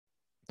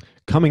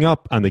Coming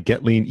up on the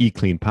Get Lean, Eat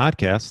Clean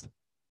podcast.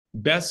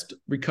 Best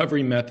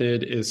recovery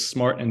method is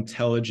smart,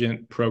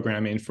 intelligent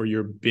programming for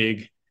your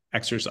big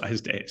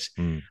exercise days.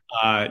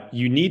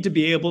 You need to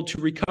be able to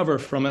recover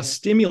from a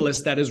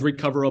stimulus that is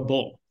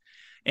recoverable.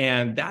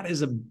 And that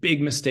is a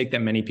big mistake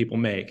that many people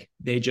make.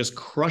 They just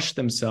crush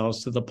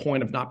themselves to the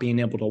point of not being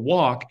able to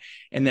walk.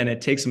 And then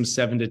it takes them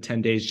 7 to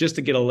 10 days just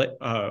to get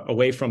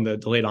away from the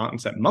delayed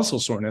onset muscle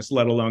soreness,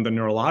 let alone the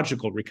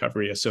neurological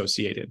recovery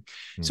associated.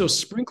 So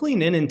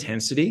sprinkling in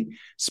intensity,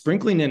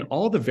 sprinkling in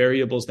all the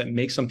variables that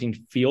make something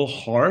feel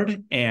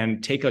hard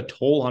and take a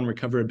toll on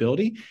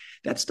recoverability,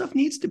 that stuff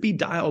needs to be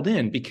dialed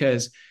in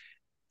because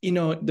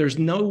there's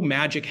no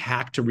magic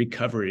hack to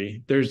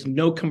recovery. There's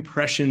no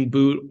compression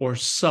boot or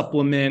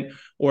supplement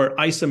or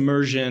ice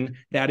immersion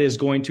that is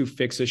going to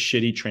fix a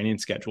shitty training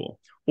schedule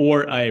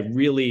or a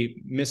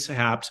really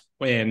mishapped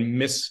and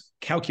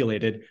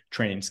miscalculated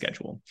training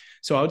schedule.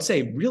 So I would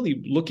say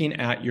really looking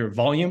at your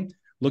volume,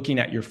 looking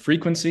at your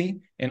frequency,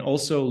 and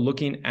also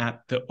looking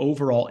at the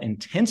overall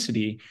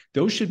intensity.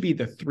 Those should be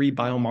the 3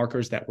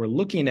 biomarkers that we're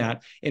looking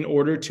at in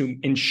order to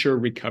ensure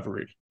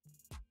recovery.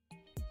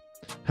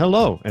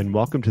 Hello, and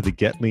welcome to the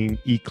Get Lean,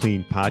 Eat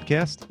Clean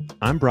podcast.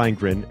 I'm Brian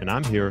Grin, and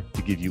I'm here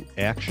to give you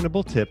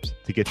actionable tips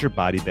to get your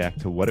body back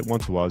to what it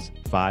once was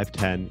 5,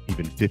 10,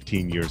 even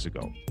 15 years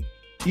ago.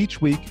 Each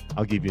week,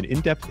 I'll give you an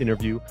in-depth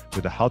interview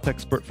with a health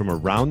expert from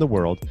around the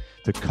world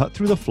to cut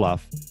through the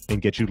fluff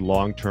and get you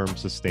long-term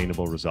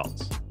sustainable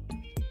results.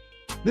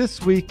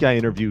 This week, I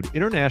interviewed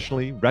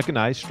internationally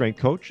recognized strength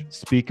coach,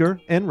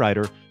 speaker, and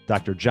writer,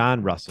 Dr.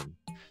 John Rusin.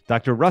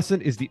 Dr.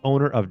 Rusin is the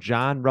owner of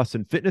John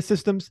Rusin Fitness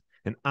Systems,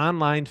 an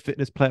online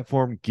fitness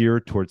platform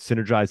geared towards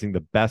synergizing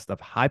the best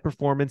of high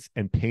performance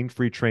and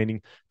pain-free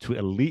training to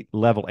elite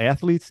level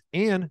athletes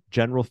and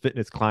general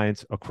fitness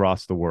clients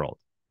across the world.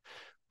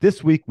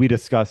 This week, we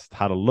discussed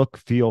how to look,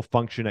 feel,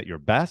 function at your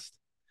best,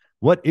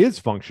 what is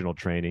functional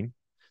training,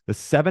 the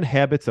 7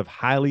 habits of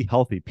highly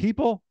healthy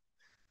people,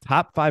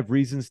 top 5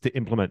 reasons to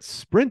implement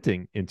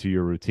sprinting into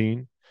your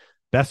routine,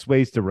 best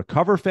ways to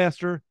recover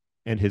faster,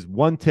 and his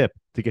 1 tip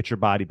to get your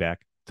body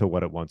back to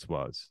what it once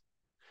was.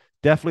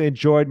 Definitely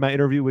enjoyed my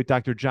interview with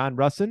Dr. John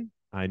Rusin.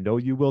 I know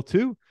you will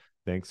too.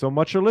 Thanks so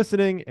much for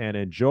listening and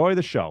enjoy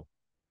the show.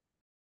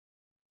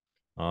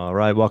 All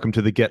right. Welcome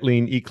to the Get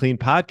Lean, Eat Clean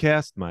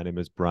podcast. My name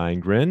is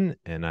Brian Grin,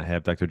 and I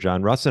have Dr.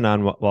 John Rusin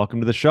on. Welcome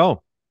to the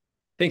show.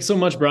 Thanks so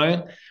much,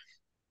 Brian.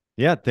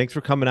 Yeah. Thanks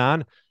for coming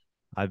on.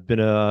 I've been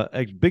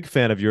a big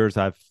fan of yours.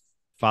 I've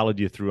followed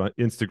you through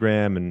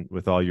Instagram and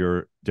with all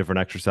your different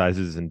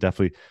exercises, and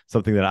definitely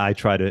something that I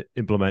try to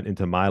implement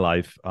into my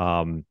life.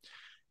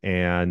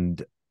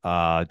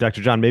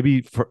 Dr. John,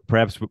 maybe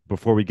perhaps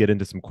before we get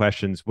into some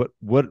questions,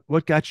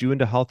 what got you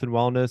into health and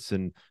wellness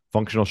and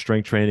functional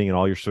strength training and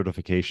all your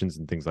certifications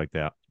and things like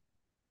that?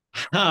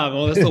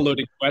 Well, that's a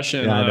loaded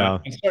question. Yeah, I know.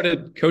 I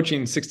started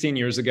coaching 16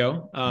 years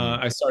ago.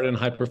 I started in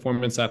high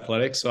performance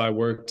athletics. So I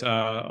worked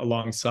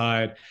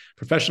alongside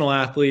professional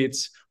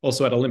athletes,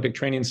 also at Olympic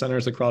training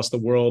centers across the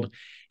world.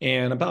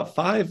 And about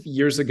 5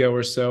 years ago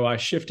or so, I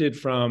shifted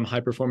from high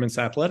performance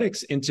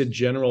athletics into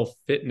general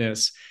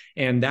fitness.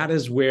 And that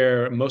is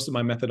where most of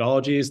my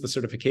methodologies, the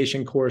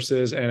certification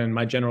courses, and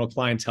my general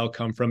clientele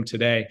come from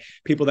today.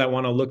 People that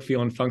want to look,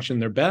 feel, and function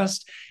their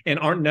best and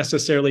aren't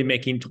necessarily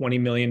making $20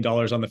 million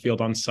on the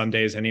field on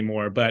Sundays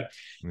anymore. But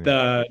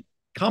the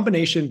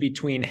combination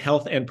between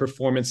health and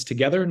performance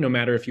together, no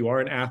matter if you are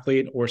an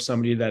athlete or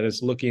somebody that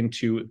is looking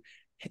to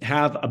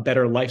have a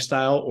better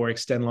lifestyle or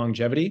extend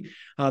longevity,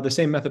 the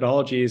same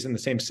methodologies and the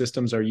same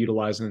systems are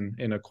utilized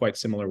in a quite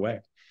similar way.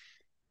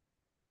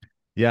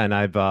 Yeah,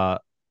 and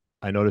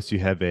I noticed you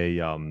have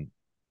a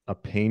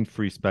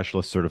pain-free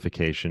specialist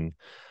certification.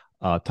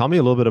 Tell me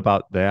a little bit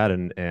about that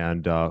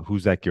and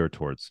who's that geared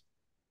towards?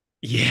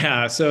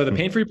 Yeah, so the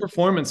Pain-Free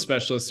Performance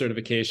Specialist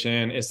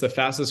certification is the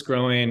fastest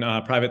growing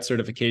private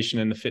certification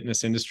in the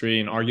fitness industry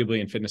and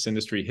arguably in fitness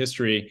industry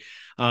history.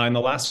 In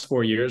the last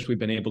 4 years, we've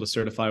been able to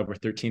certify over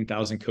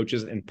 13,000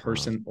 coaches in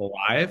person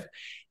live.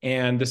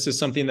 And this is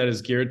something that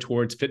is geared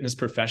towards fitness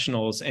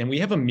professionals. And we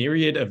have a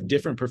myriad of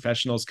different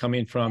professionals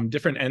coming from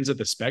different ends of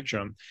the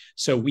spectrum.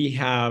 So we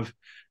have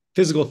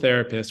physical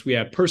therapists, we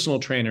have personal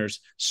trainers,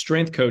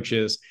 strength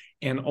coaches,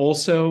 and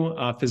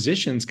also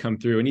physicians come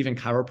through, and even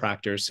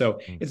chiropractors.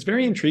 So it's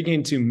very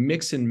intriguing to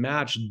mix and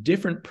match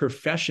different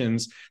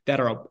professions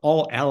that are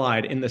all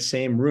allied in the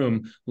same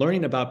room,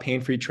 learning about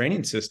pain-free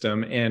training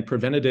system and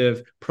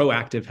preventative,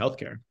 proactive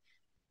healthcare.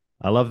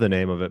 I love the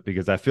name of it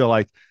because I feel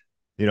like,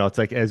 it's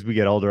like as we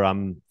get older,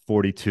 I'm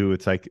 42.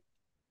 It's like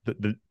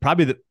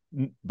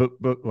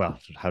well,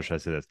 how should I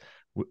say this?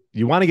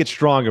 You want to get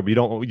stronger, but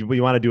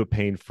you want to do it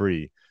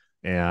pain-free.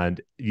 And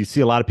you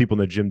see a lot of people in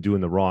the gym doing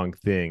the wrong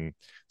thing.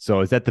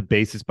 So is that the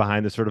basis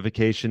behind the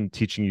certification,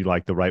 teaching you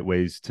like the right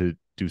ways to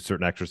do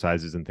certain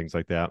exercises and things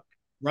like that?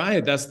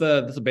 Right. That's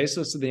the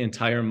basis of the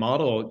entire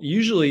model.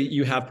 Usually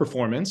you have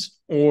performance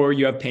or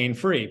you have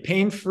pain-free.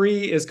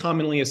 Pain-free is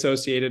commonly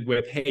associated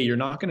with, hey, you're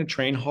not going to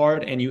train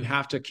hard and you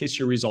have to kiss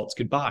your results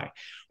goodbye.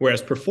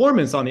 Whereas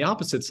performance on the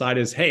opposite side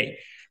is, hey,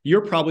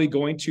 you're probably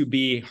going to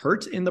be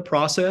hurt in the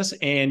process,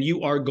 and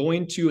you are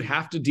going to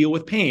have to deal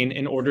with pain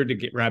in order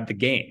to grab the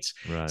gains.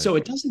 Right. So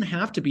it doesn't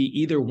have to be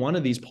either one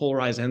of these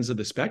polarized ends of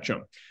the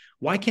spectrum.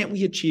 Why can't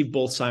we achieve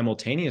both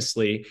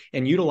simultaneously,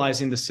 and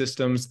utilizing the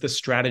systems, the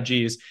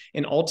strategies,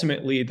 and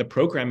ultimately the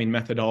programming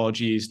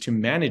methodologies to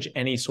manage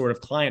any sort of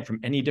client from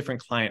any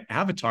different client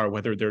avatar,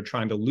 whether they're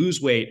trying to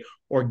lose weight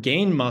or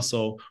gain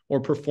muscle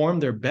or perform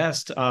their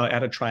best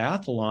at a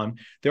triathlon?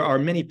 There are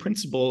many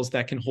principles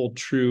that can hold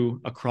true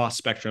across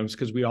spectrums,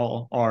 because we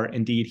all are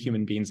indeed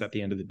human beings at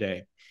the end of the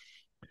day.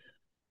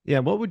 Yeah.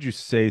 What would you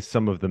say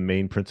some of the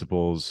main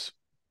principles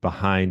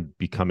behind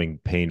becoming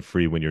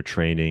pain-free when you're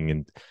training,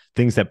 and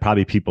things that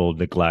probably people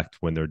neglect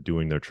when they're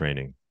doing their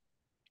training?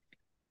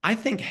 I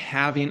think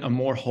having a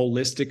more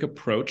holistic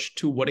approach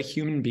to what a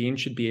human being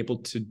should be able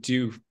to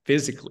do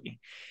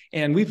physically.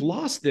 And we've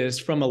lost this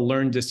from a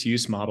learned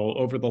disuse model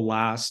over the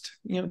last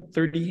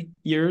 30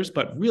 years,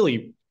 but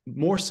really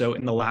more so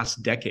in the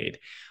last decade.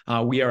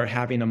 We are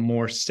having a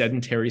more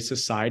sedentary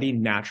society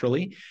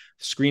naturally.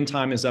 Screen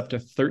time is up to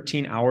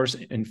 13 hours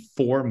and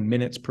 4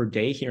 minutes per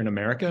day here in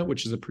America,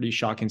 which is a pretty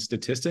shocking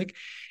statistic.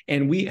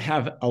 And we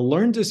have a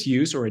learned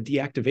disuse or a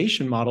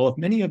deactivation model of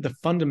many of the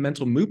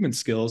fundamental movement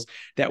skills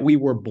that we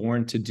were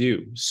born to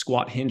do: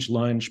 squat, hinge,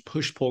 lunge,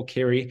 push, pull,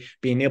 carry,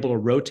 being able to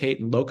rotate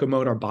and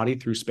locomote our body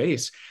through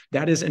space.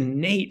 That is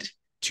innate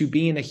to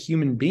being a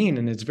human being,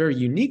 and it's very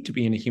unique to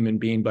being a human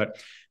being. But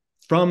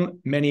from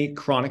many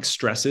chronic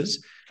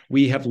stresses,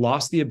 we have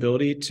lost the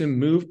ability to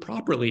move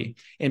properly,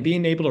 and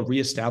being able to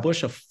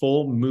reestablish a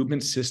full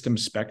movement system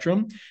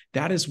spectrum.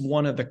 That is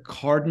one of the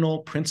cardinal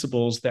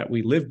principles that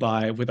we live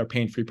by with our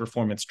pain-free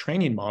performance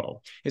training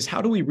model, is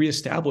how do we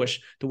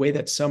reestablish the way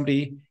that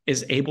somebody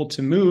is able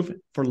to move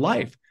for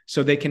life,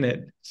 so they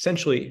can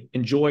essentially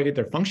enjoy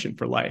their function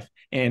for life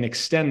and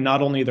extend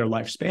not only their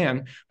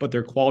lifespan, but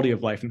their quality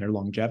of life and their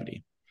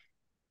longevity.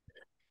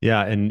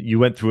 Yeah. And you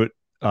went through it,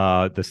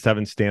 the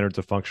 7 standards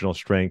of functional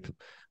strength.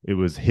 It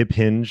was hip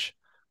hinge,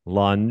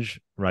 lunge,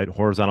 right?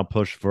 Horizontal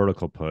push,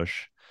 vertical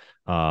push,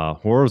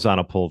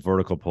 horizontal pull,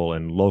 vertical pull,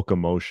 and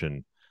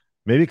locomotion.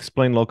 Maybe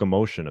explain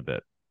locomotion a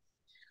bit.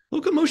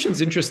 Locomotion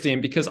is interesting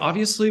because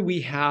obviously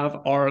we have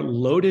our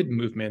loaded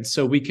movements,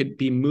 so we could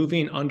be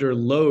moving under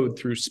load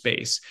through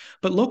space.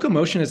 But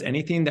locomotion is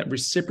anything that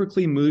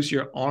reciprocally moves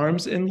your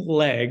arms and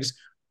legs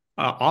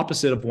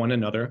opposite of one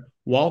another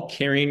while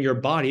carrying your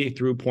body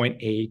through point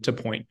A to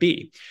point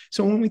B.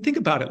 So when we think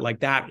about it like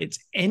that, it's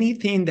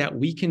anything that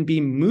we can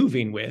be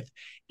moving with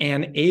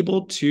and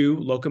able to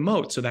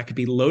locomote. So that could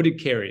be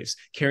loaded carries,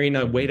 carrying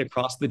a weight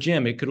across the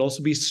gym. It could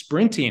also be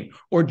sprinting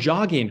or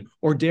jogging,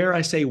 or dare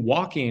I say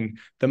walking,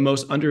 the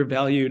most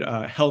undervalued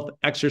health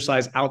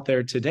exercise out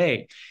there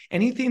today.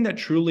 Anything that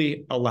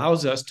truly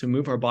allows us to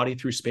move our body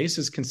through space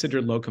is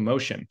considered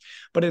locomotion.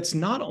 But it's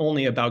not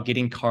only about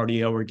getting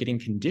cardio or getting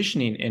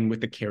conditioning in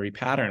with the carry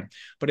pattern,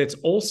 but it's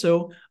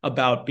also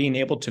about being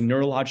able to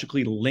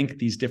neurologically link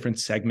these different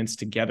segments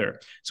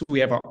together. So we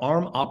have our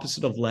arm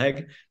opposite of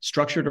leg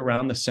structured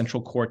around the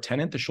central core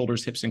tenet, the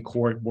shoulders, hips, and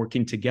core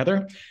working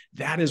together.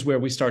 That is where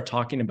we start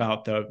talking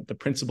about the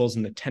principles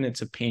and the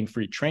tenets of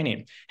pain-free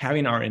training,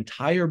 having our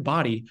entire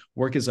body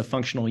work as a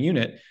functional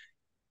unit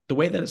the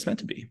way that it's meant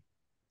to be.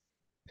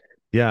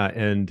 Yeah.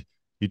 And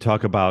you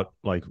talk about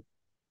like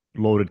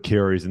loaded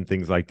carries and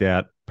things like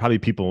that. Probably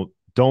people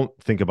don't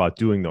think about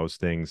doing those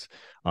things,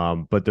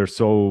 but they're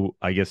so,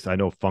 I guess, I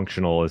know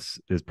functional is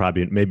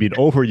probably maybe an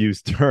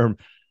overused term.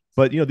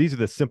 But, these are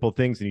the simple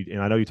things.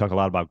 And I know you talk a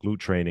lot about glute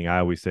training. I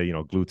always say,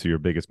 glutes are your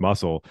biggest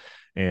muscle.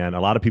 And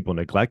a lot of people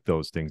neglect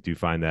those things. Do you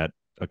find that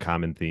a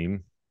common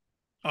theme?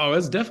 Oh,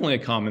 it's definitely a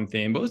common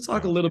theme. But let's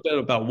talk a little bit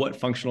about what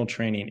functional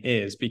training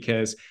is,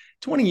 because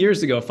 20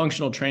 years ago,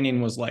 functional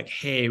training was like,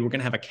 hey, we're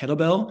going to have a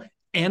kettlebell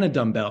and a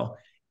dumbbell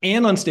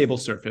and unstable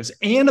surface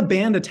and a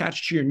band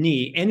attached to your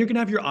knee. And you're going to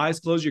have your eyes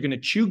closed. You're going to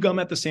chew gum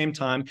at the same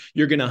time.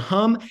 You're going to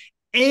hum,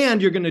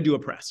 and you're going to do a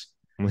press.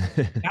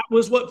 That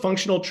was what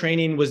functional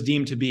training was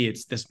deemed to be.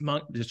 It's this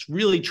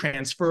really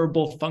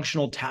transferable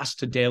functional task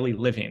to daily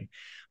living.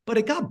 But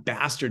it got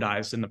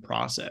bastardized in the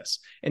process.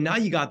 And now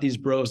you got these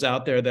bros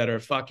out there that are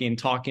fucking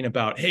talking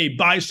about, hey,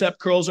 bicep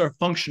curls are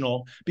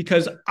functional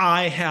because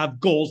I have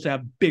goals to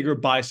have bigger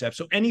biceps.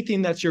 So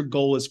anything that's your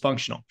goal is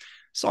functional.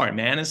 Sorry,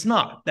 man, it's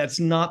not. That's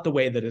not the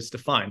way that it's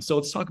defined. So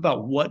let's talk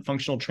about what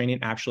functional training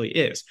actually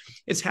is.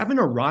 It's having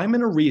a rhyme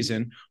and a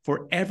reason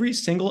for every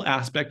single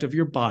aspect of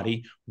your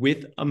body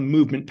with a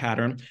movement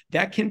pattern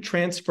that can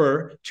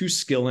transfer to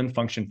skill and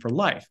function for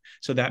life.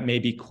 So that may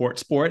be court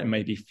sport, it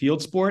may be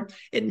field sport,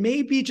 it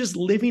may be just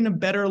living a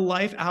better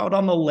life out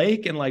on the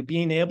lake and like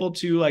being able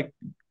to like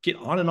get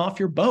on and off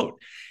your boat.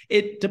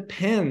 It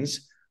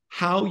depends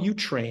how you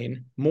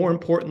train, more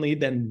importantly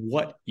than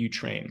what you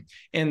train.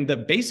 And the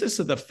basis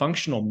of the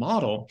functional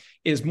model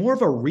is more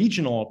of a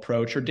regional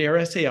approach, or dare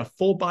I say a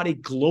full body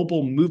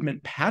global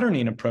movement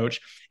patterning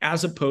approach,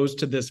 as opposed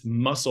to this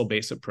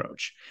muscle-based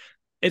approach.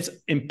 It's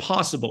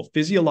impossible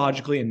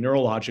physiologically and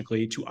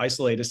neurologically to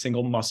isolate a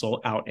single muscle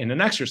out in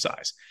an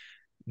exercise.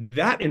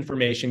 That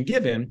information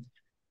given,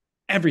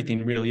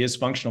 everything really is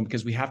functional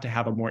because we have to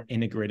have a more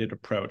integrated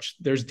approach.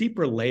 There's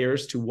deeper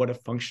layers to what a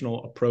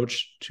functional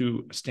approach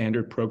to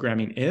standard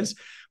programming is,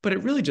 but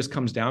it really just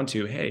comes down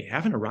to, hey,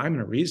 having a rhyme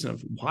and a reason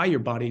of why your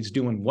body's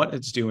doing what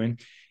it's doing,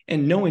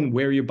 and knowing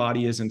where your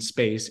body is in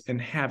space, and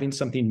having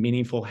something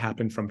meaningful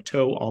happen from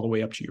toe all the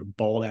way up to your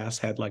bald ass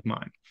head like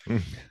mine.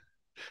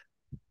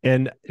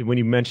 And when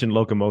you mentioned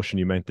locomotion,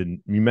 you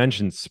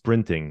mentioned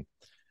sprinting.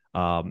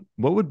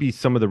 What would be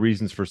some of the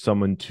reasons for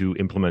someone to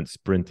implement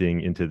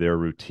sprinting into their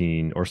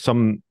routine, or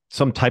some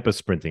type of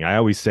sprinting? I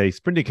always say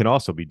sprinting can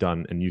also be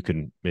done, and you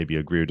can maybe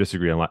agree or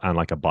disagree on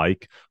like a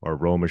bike or a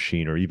row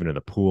machine or even in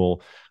a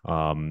pool.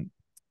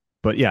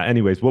 But yeah,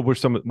 anyways, what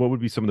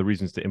would be some of the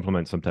reasons to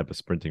implement some type of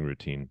sprinting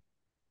routine?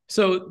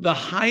 So the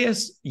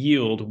highest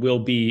yield will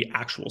be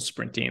actual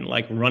sprinting,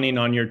 like running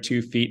on your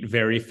 2 feet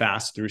very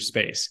fast through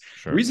space.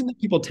 Sure. The reason that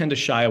people tend to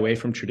shy away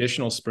from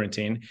traditional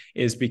sprinting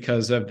is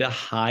because of the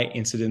high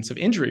incidence of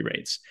injury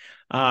rates.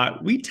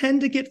 We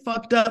tend to get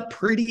fucked up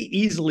pretty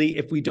easily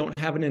if we don't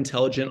have an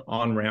intelligent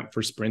on-ramp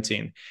for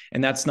sprinting.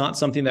 And that's not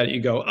something that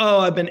you go, oh,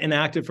 I've been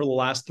inactive for the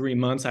last 3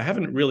 months. I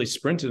haven't really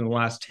sprinted in the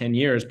last 10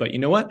 years, but you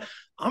know what?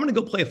 I'm going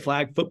to go play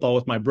flag football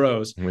with my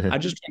bros. I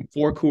just drank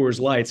 4 Coors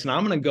Lights, and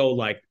I'm going to go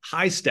like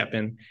high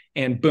stepping,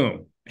 and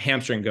boom,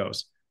 hamstring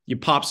goes. You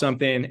pop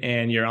something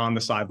and you're on the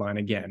sideline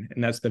again.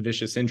 And that's the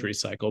vicious injury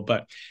cycle.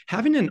 But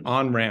having an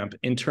on-ramp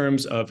in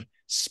terms of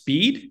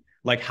speed,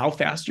 like how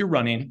fast you're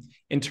running,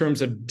 in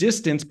terms of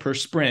distance per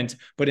sprint,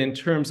 but in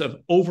terms of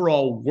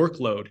overall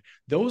workload,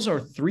 those are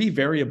 3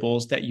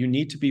 variables that you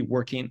need to be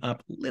working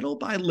up little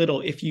by little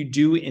if you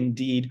do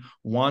indeed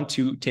want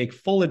to take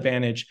full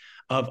advantage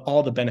of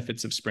all the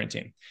benefits of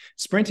sprinting.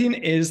 Sprinting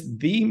is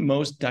the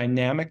most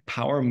dynamic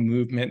power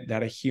movement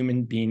that a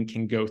human being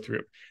can go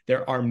through.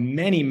 There are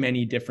many,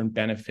 many different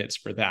benefits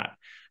for that,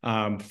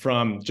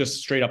 from just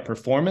straight up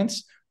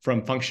performance,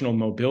 from functional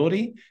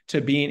mobility, to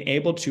being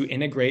able to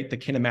integrate the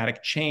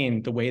kinematic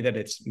chain the way that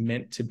it's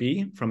meant to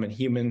be from a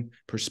human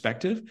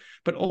perspective.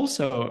 But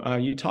also,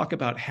 you talk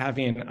about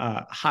having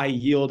a high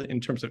yield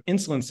in terms of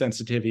insulin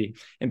sensitivity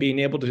and being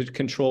able to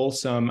control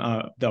some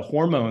the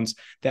hormones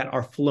that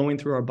are flowing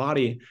through our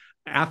body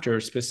after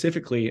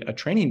specifically a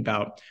training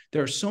bout.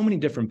 There are so many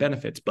different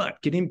benefits,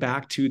 but getting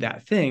back to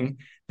that thing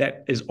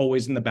that is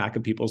always in the back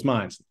of people's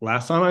minds.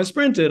 Last time I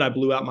sprinted, I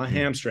blew out my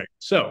hamstring.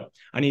 So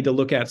I need to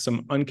look at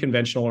some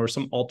unconventional or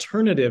some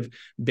alternative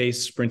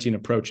based sprinting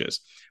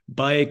approaches.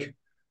 Bike,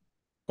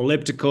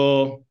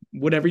 elliptical,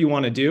 whatever you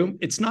want to do.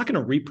 It's not going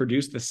to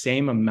reproduce the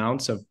same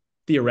amounts of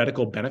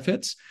theoretical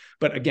benefits.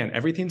 But again,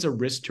 everything's a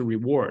risk to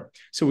reward.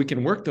 So we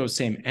can work those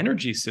same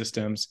energy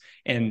systems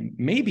and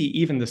maybe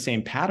even the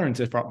same patterns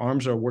if our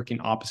arms are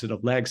working opposite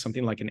of legs,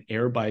 something like an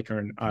air bike or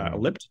an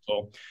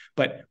elliptical.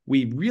 But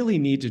we really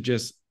need to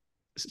just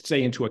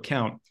take into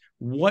account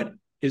what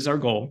is our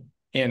goal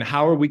and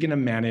how are we going to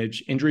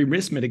manage injury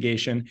risk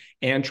mitigation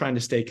and trying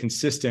to stay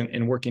consistent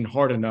and working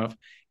hard enough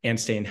and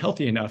staying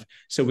healthy enough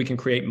so we can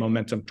create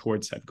momentum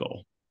towards that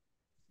goal.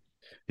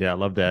 Yeah, I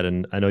love that.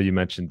 And I know you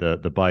mentioned the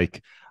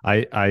bike.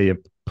 I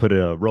put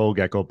a Roll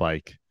Gecko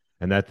bike,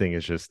 and that thing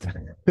is just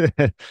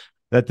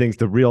that thing's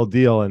the real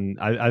deal. And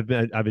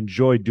I've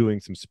enjoyed doing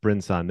some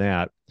sprints on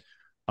that.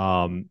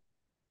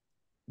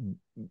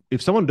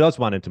 If someone does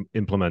want to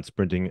implement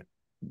sprinting,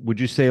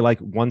 would you say like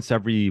once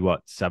every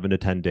 7 to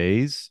 10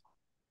 days?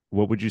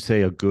 What would you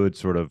say a good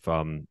sort of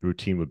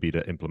routine would be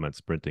to implement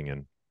sprinting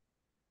in?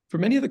 For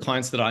many of the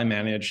clients that I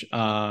manage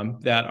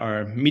that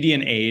are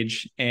median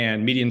age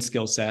and median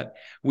skill set,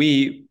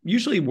 we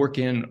usually work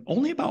in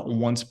only about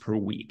once per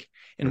week.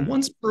 And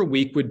once per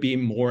week would be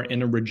more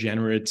in a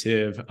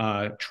regenerative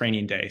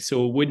training day.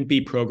 So it wouldn't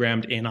be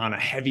programmed in on a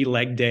heavy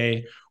leg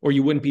day, or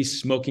you wouldn't be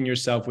smoking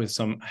yourself with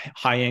some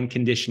high-end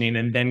conditioning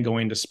and then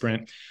going to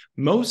sprint.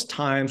 Most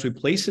times we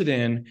place it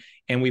in,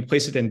 and we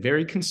place it in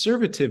very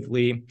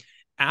conservatively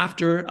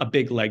after a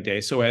big leg day.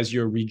 So as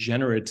your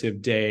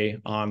regenerative day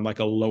on like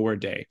a lower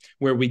day,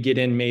 where we get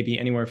in maybe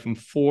anywhere from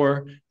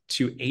 4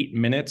 to 8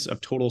 minutes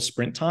of total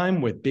sprint time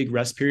with big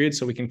rest periods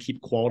so we can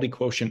keep quality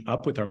quotient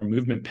up with our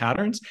movement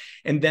patterns.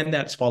 And then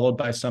that's followed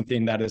by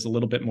something that is a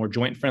little bit more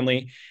joint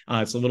friendly.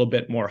 It's a little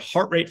bit more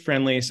heart rate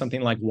friendly,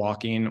 something like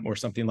walking or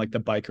something like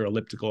the bike or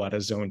elliptical at a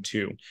zone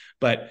 2.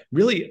 But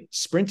really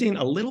sprinting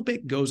a little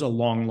bit goes a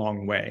long,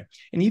 long way.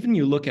 And even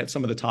you look at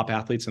some of the top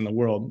athletes in the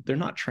world, they're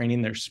not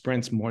training their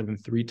sprints more than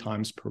 3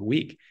 times per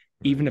week,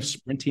 even if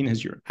sprinting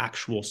is your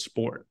actual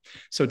sport.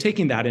 So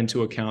taking that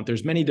into account,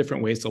 there's many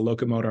different ways to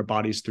locomote our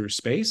bodies through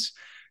space.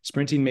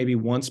 Sprinting maybe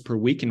once per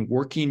week and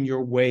working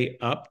your way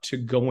up to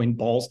going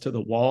balls to the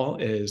wall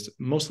is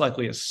most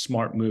likely a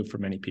smart move for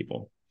many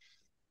people.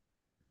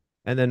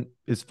 And then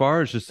as far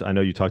as just, I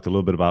know you talked a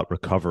little bit about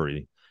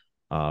recovery,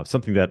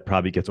 something that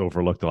probably gets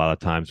overlooked a lot of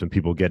times when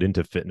people get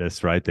into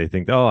fitness, right? They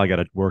think, oh, I got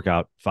to work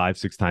out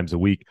 5-6 times a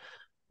week.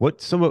 What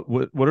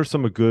are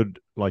some of good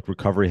like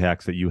recovery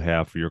hacks that you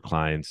have for your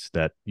clients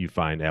that you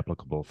find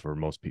applicable for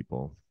most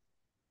people?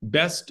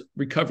 Best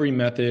recovery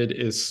method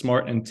is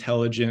smart,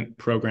 intelligent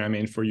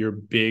programming for your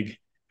big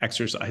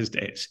exercise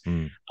days.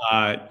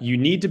 You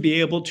need to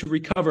be able to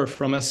recover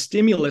from a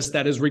stimulus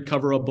that is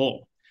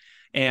recoverable.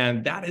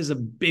 And that is a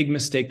big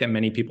mistake that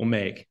many people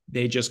make.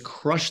 They just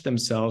crush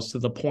themselves to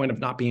the point of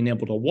not being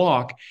able to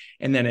walk.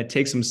 And then it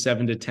takes them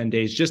 7 to 10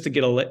 days just to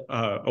get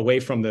away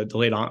from the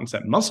delayed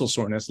onset muscle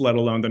soreness, let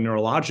alone the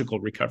neurological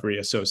recovery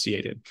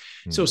associated.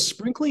 So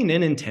sprinkling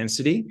in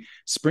intensity,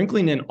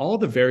 sprinkling in all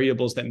the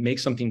variables that make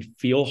something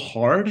feel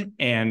hard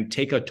and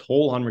take a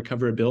toll on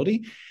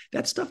recoverability,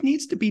 that stuff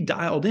needs to be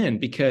dialed in,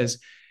 because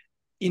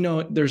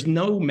there's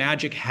no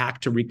magic hack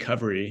to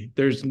recovery.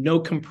 There's no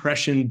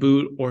compression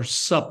boot or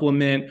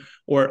supplement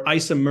or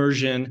ice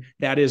immersion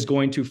that is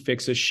going to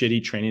fix a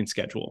shitty training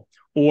schedule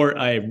or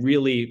a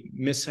really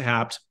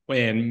mishapped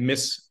and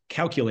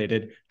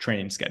miscalculated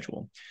training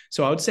schedule.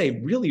 So I would say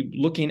really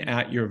looking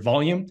at your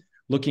volume,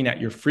 looking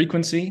at your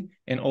frequency,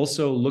 and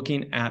also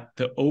looking at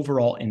the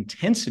overall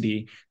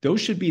intensity,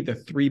 those should be the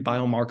 3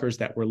 biomarkers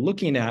that we're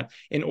looking at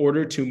in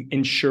order to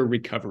ensure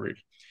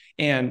recovery.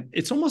 And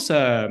it's almost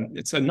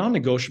it's a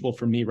non-negotiable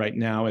for me right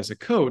now as a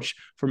coach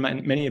for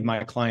many of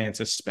my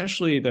clients,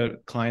 especially the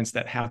clients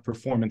that have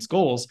performance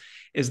goals,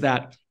 is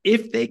that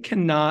if they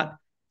cannot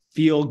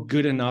feel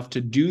good enough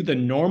to do the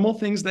normal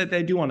things that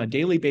they do on a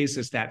daily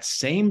basis that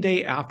same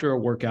day after a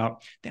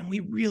workout, then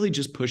we really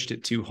just pushed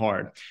it too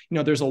hard.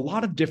 There's a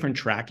lot of different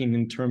tracking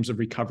in terms of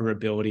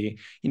recoverability.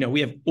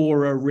 We have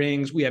Aura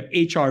rings, we have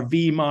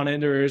HRV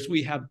monitors,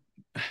 we have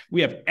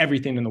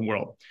everything in the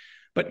world.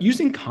 But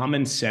using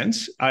common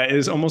sense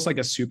is almost like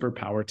a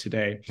superpower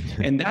today.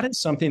 And that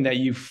is something that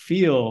you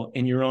feel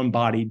in your own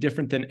body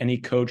different than any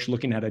coach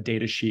looking at a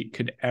data sheet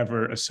could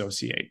ever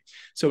associate.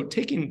 So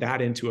taking that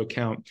into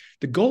account,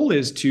 the goal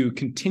is to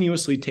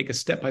continuously take a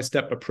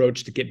step-by-step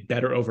approach to get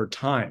better over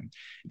time.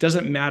 It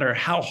doesn't matter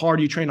how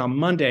hard you train on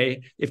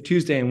Monday if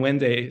Tuesday and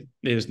Wednesday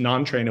is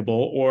non-trainable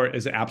or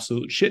is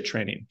absolute shit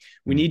training.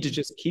 We need to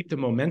just keep the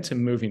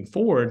momentum moving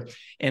forward,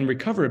 and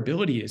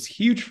recoverability is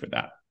huge for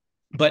that.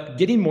 But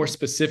getting more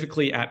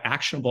specifically at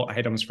actionable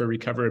items for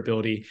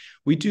recoverability,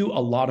 we do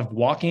a lot of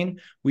walking.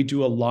 We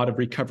do a lot of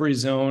recovery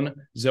zone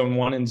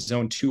 1 and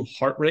zone 2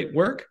 heart rate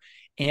work.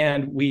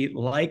 And we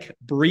like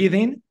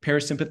breathing,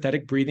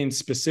 parasympathetic breathing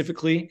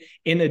specifically,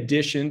 in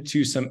addition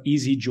to some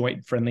easy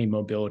joint friendly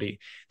mobility.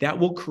 That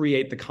will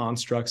create the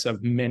constructs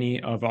of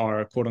many of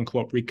our quote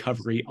unquote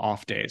recovery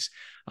off days.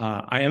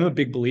 I am a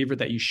big believer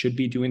that you should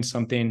be doing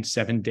something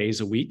 7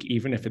 days a week,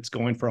 even if it's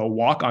going for a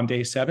walk on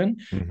day 7,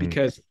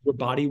 because your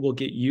body will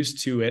get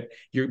used to it.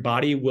 Your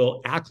body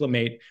will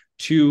acclimate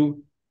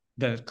to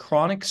the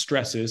chronic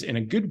stresses in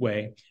a good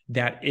way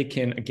that it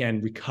can,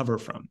 again, recover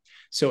from.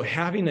 So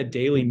having a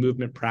daily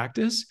movement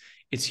practice,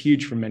 it's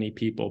huge for many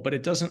people, but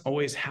it doesn't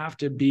always have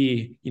to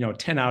be,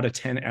 10 out of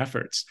 10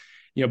 efforts.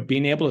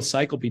 Being able to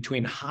cycle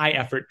between high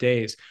effort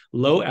days,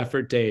 low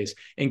effort days,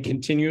 and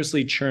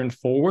continuously churn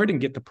forward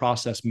and get the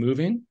process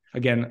moving.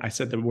 Again, I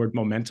said the word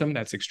momentum,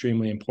 that's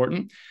extremely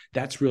important.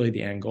 That's really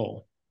the end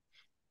goal.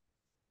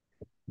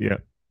 Yeah.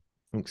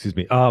 Excuse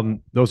me.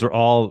 Those are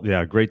all,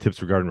 great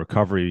tips regarding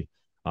recovery.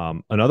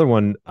 Another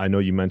one I know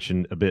you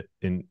mentioned a bit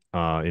in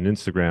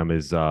Instagram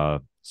is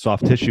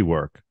soft tissue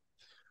work.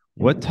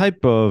 What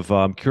type of,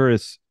 I'm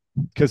curious,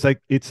 because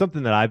it's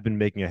something that I've been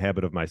making a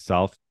habit of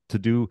myself to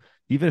do,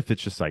 even if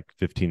it's just like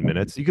 15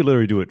 minutes. You could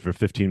literally do it for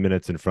 15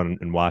 minutes in front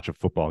and watch a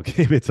football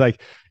game. It's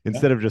like,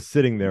 instead of just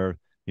sitting there,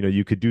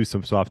 you could do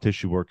some soft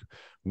tissue work.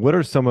 What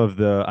are some of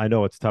I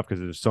know it's tough because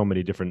there's so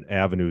many different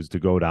avenues to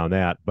go down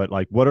that, but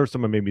like, what are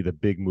some of maybe the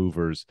big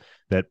movers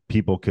that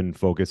people can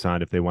focus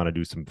on if they want to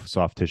do some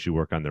soft tissue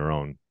work on their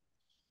own?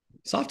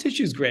 Soft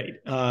tissue is great.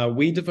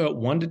 We devote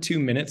 1 to 2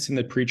 minutes in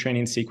the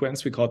pre-training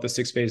sequence. We call it the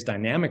 6-phase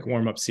dynamic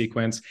warm-up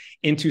sequence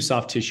into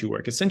soft tissue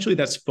work. Essentially,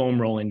 that's foam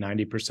rolling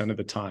 90% of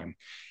the time.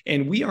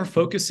 And we are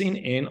focusing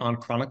in on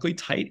chronically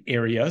tight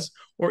areas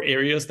or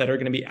areas that are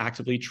going to be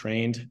actively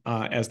trained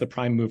as the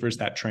prime movers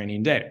that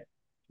training day.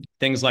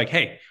 Things like,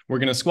 hey, we're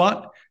going to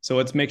squat, so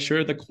let's make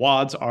sure the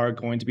quads are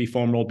going to be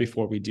foam rolled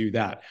before we do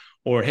that.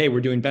 Or, hey,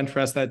 we're doing bench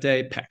press that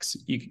day, pecs.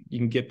 You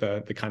can get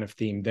the kind of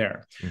theme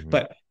there.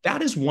 But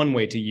that is one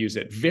way to use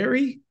it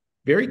very,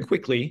 very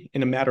quickly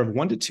in a matter of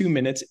 1 to 2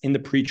 minutes in the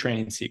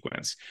pre-training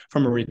sequence.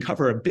 From a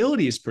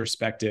recoverability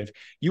perspective,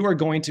 you are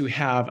going to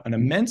have an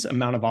immense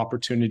amount of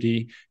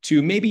opportunity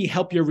to maybe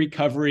help your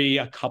recovery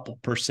a couple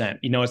percent.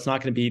 It's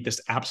not going to be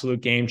this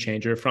absolute game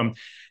changer from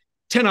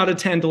 10 out of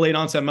 10 delayed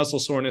onset muscle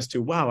soreness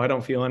to, wow, I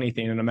don't feel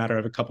anything in a matter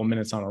of a couple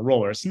minutes on a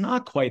roller. It's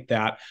not quite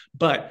that,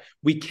 but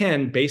we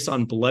can, based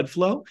on blood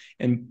flow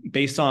and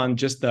based on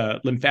just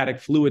the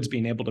lymphatic fluids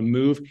being able to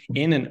move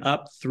in and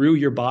up through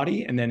your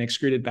body and then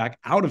excreted back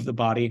out of the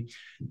body,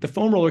 the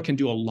foam roller can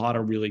do a lot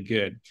of really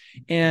good.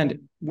 And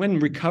when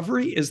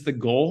recovery is the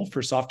goal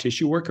for soft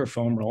tissue work or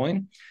foam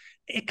rolling,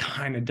 it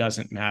kind of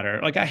doesn't matter.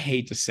 Like, I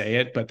hate to say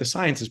it, but the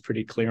science is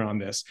pretty clear on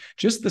this.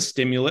 Just the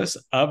stimulus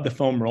of the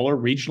foam roller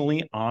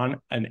regionally on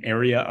an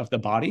area of the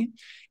body.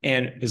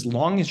 And as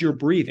long as you're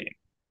breathing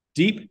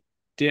deep,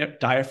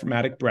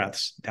 diaphragmatic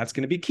breaths. That's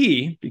going to be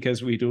key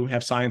because we do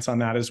have science on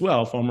that as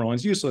well. Foam rolling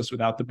is useless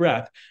without the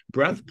breath.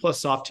 Breath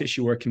plus soft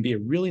tissue work can be a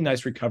really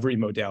nice recovery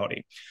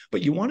modality.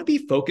 But you want to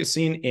be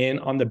focusing in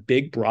on the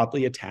big,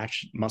 broadly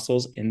attached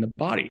muscles in the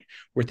body.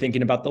 We're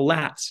thinking about the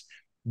lats,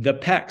 the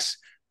pecs,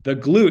 the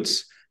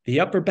glutes, the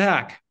upper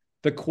back,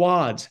 the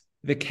quads,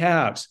 the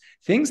calves,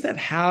 things that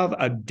have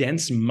a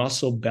dense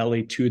muscle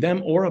belly to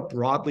them or a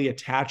broadly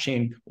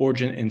attaching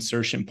organ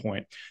insertion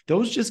point.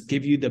 Those just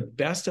give you the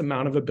best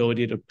amount of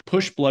ability to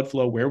push blood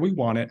flow where we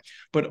want it,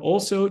 but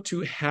also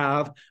to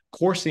have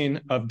coursing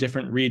of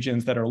different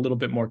regions that are a little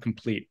bit more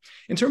complete.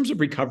 In terms of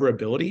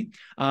recoverability,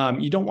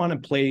 you don't want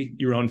to play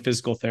your own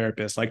physical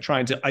therapist, like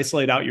trying to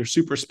isolate out your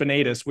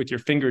supraspinatus with your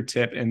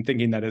fingertip and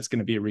thinking that it's going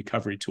to be a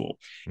recovery tool.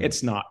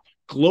 It's not.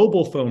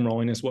 Global foam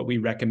rolling is what we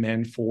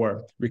recommend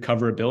for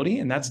recoverability,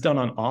 and that's done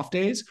on off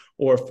days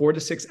or 4 to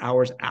 6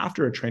 hours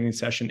after a training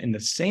session in the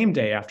same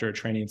day after a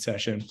training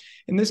session.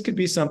 And this could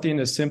be something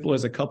as simple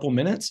as a couple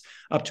minutes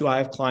up to I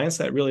have clients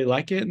that really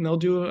like it, and they'll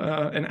do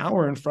an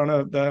hour in front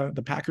of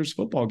the Packers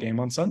football game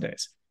on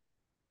Sundays.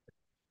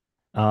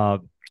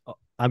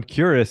 I'm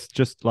curious,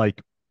 just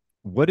like,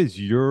 what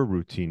is your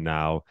routine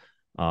now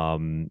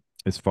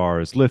as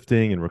far as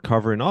lifting and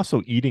recovery and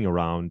also eating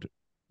around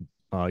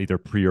either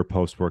pre or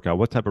post workout?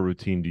 What type of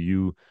routine do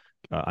you,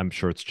 I'm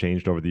sure it's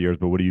changed over the years,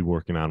 but what are you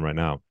working on right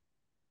now?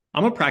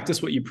 I'm a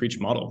practice what you preach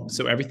model.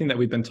 So everything that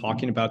we've been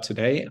talking about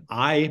today,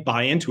 I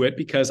buy into it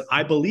because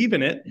I believe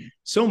in it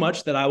so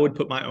much that I would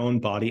put my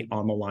own body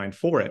on the line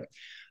for it.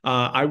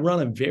 I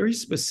run a very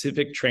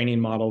specific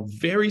training model,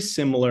 very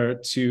similar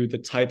to the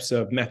types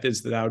of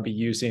methods that I would be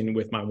using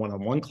with my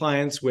one-on-one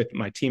clients, with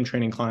my team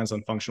training clients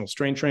on functional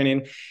strength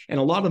training, and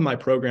a lot of my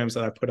programs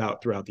that I put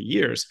out throughout the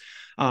years.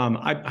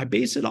 I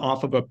base it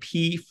off of a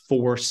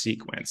P4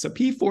 sequence. A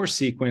P4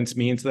 sequence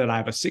means that I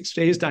have a 6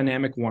 days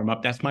dynamic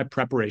warm-up. That's my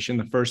preparation,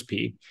 the first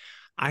P.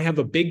 I have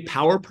a big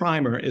power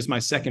primer is my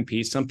second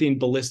piece, something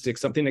ballistic,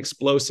 something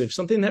explosive,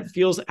 something that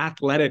feels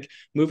athletic,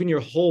 moving your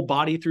whole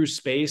body through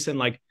space and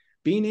like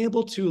being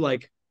able to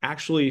like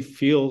actually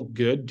feel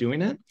good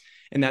doing it.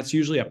 And that's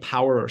usually a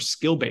power or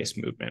skill-based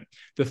movement.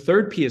 The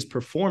third P is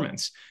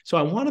performance. So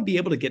I want to be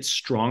able to get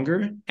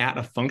stronger at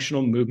a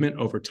functional movement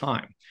over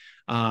time.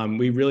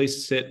 We really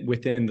sit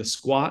within the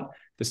squat,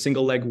 the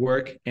single leg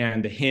work,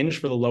 and the hinge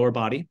for the lower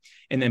body,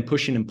 and then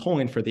pushing and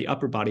pulling for the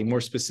upper body,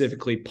 more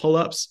specifically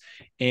pull-ups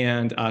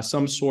and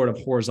some sort of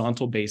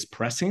horizontal base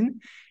pressing.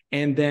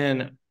 And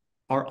then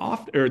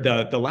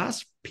the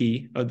last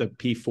P of the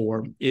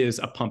P4 is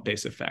a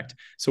pump-based effect.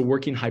 So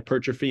working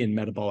hypertrophy and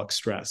metabolic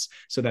stress.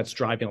 So that's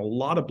driving a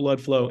lot of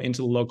blood flow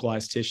into the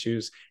localized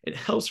tissues. It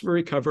helps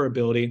for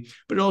recoverability,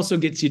 but it also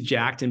gets you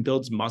jacked and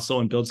builds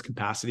muscle and builds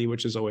capacity,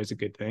 which is always a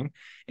good thing.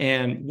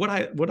 And what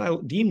I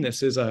deem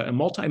this is a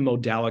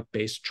multimodalic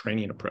based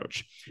training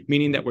approach,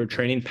 meaning that we're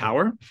training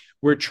power,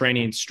 we're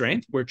training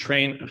strength, we're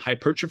training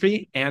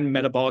hypertrophy and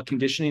metabolic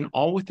conditioning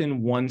all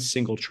within one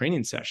single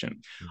training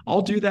session.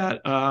 I'll do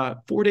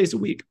that 4 days a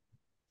week.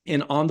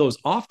 And on those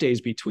off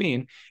days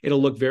between, it'll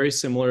look very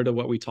similar to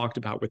what we talked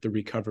about with the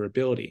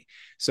recoverability.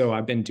 So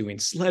I've been doing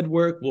sled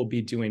work. We'll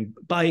be doing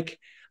bike,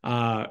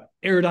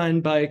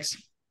 Aerodyne bikes,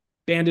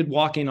 banded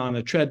walking on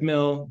a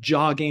treadmill,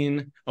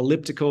 jogging,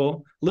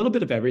 elliptical, a little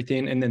bit of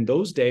everything. And then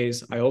those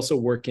days, I also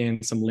work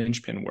in some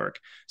linchpin work.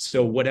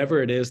 So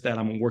whatever it is that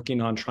I'm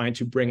working on trying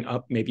to bring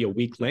up maybe a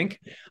weak link,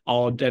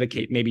 I'll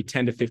dedicate maybe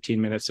 10 to 15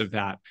 minutes of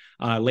that.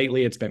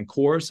 Lately, it's been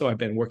core. So I've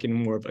been working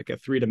more of like a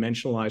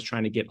three-dimensionalized,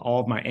 trying to get all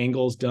of my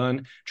angles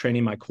done,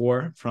 training my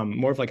core from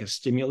more of like a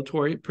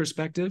stimulatory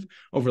perspective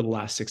over the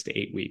last 6 to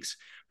 8 weeks.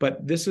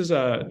 But this is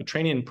a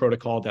training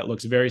protocol that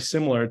looks very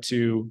similar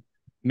to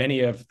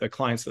many of the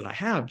clients that I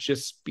have,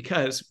 just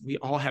because we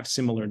all have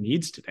similar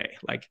needs today.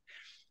 Like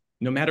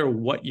no matter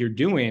what you're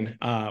doing,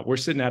 we're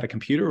sitting at a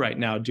computer right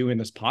now doing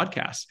this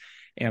podcast.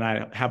 And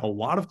I have a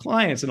lot of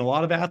clients and a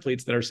lot of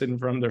athletes that are sitting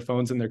from their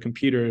phones and their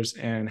computers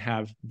and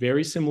have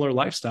very similar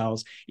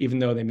lifestyles, even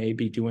though they may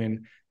be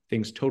doing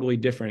things totally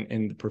different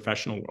in the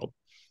professional world.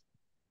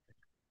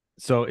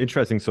 So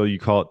interesting. So you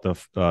call it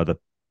the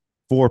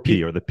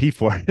 4P or the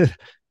P4,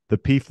 the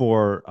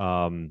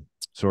P4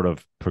 sort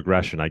of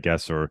progression, I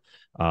guess, or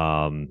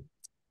outline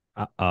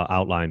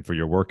for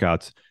your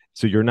workouts.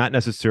 So you're not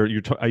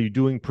necessarily, are you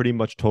doing pretty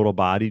much total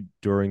body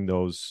during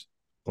those,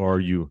 or are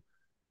you?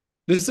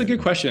 This is a good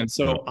question.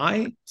 So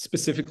I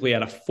specifically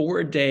at a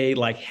 4-day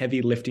like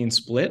heavy lifting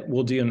split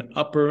will do an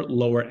upper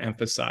lower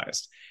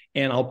emphasized.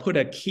 And I'll put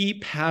a key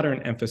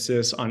pattern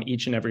emphasis on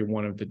each and every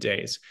one of the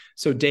days.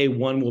 So day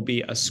 1 will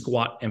be a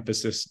squat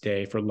emphasis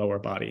day for lower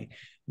body.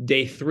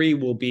 Day 3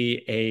 will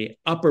be a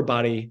upper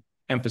body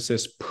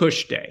emphasis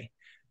push day.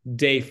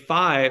 Day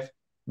 5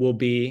 will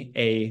be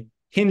a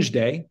hinge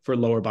day for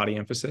lower body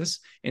emphasis.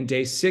 And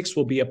day 6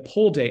 will be a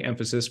pull day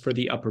emphasis for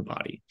the upper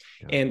body.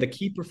 Yeah. And the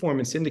key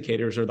performance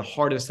indicators are the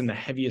hardest and the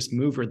heaviest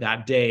mover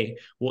that day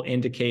will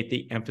indicate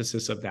the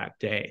emphasis of that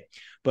day.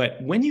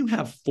 But when you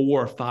have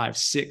 4, 5,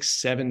 6,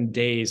 7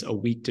 days a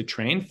week to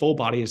train, full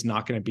body is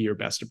not going to be your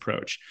best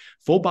approach.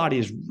 Full body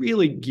is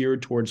really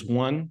geared towards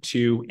 1,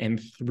 2,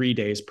 and 3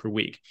 days per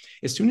week.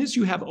 As soon as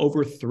you have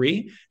over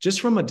 3,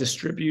 just from a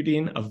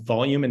distributing of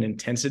volume and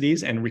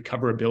intensities and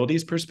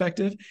recoverabilities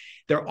perspective,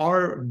 there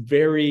are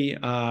very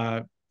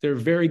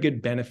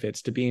good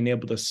benefits to being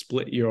able to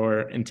split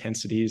your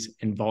intensities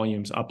and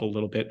volumes up a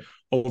little bit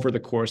over the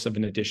course of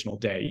an additional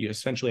day. You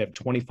essentially have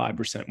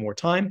 25% more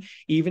time,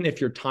 even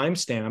if your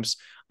timestamps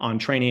on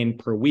training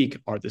per week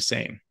are the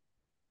same.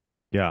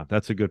 Yeah,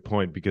 that's a good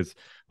point, because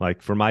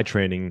like for my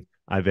training,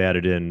 I've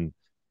added in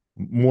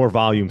more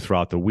volume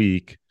throughout the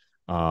week.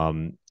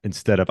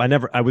 Instead of,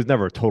 I was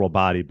never a total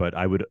body, but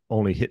I would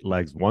only hit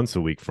legs once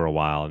a week for a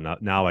while. And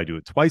now I do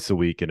it twice a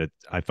week. And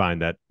I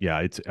find that,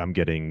 I'm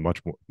getting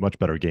much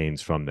better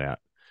gains from that.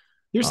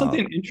 Here's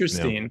something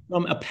interesting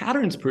from a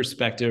patterns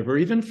perspective, or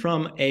even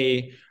from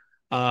a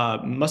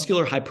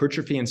muscular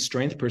hypertrophy and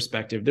strength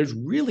perspective. There's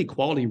really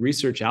quality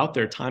research out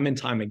there time and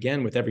time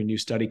again with every new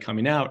study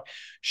coming out,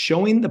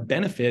 showing the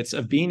benefits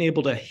of being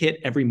able to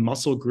hit every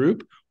muscle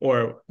group,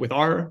 or with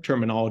our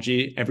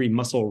terminology, every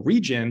muscle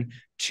region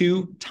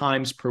 2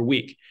 times per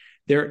week.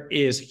 There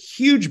is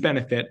huge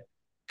benefit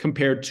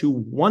compared to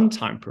 1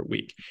 time per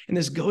week. And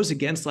this goes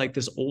against like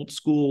this old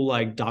school,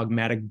 like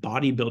dogmatic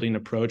bodybuilding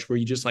approach where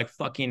you just like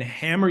fucking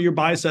hammer your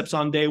biceps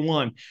on day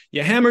 1.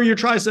 You hammer your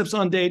triceps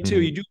on day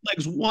 2. You do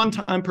legs 1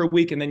 time per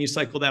week, and then you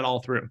cycle that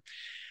all through.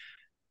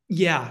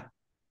 Yeah.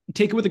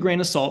 Take it with a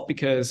grain of salt,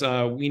 because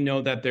we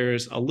know that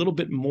there's a little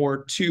bit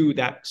more to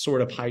that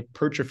sort of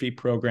hypertrophy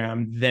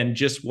program than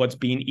just what's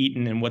being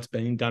eaten and what's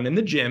being done in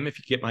the gym, if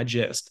you get my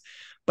gist.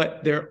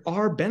 But there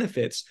are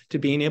benefits to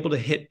being able to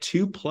hit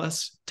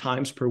 2+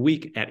 times per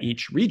week at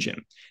each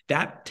region.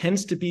 That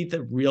tends to be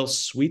the real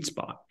sweet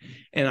spot.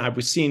 And I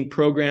was seeing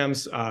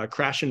programs,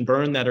 Crash and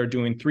Burn, that are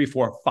doing 3,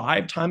 4,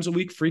 5 times a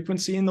week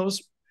frequency in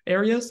those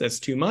areas. That's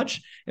too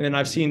much. And then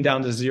I've seen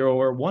down to 0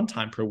 or 1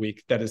 time per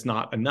week. That is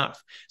not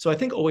enough. So I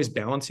think always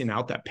balancing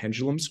out that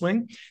pendulum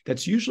swing,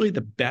 that's usually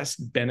the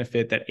best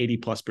benefit that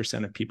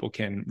 80+% of people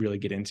can really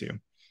get into.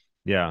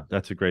 Yeah,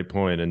 that's a great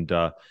point. And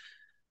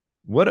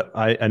what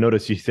I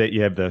noticed, you say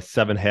you have the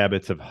 7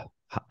 habits of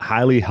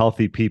highly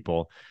healthy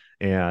people,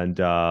 and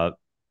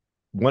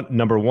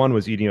number 1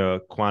 was eating a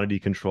quantity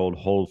controlled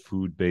whole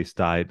food based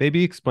diet.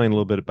 Maybe explain a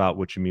little bit about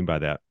what you mean by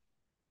that.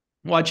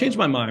 Well, I changed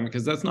my mind,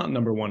 because that's not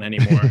number 1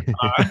 anymore.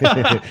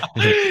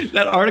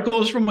 That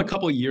article is from a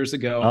couple of years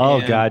ago.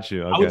 Oh, got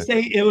you. Okay. I would say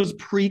it was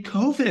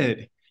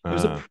pre-COVID. It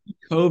was a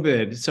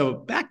pre-COVID. So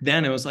back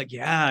then it was like,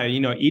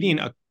 eating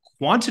a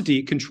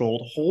quantity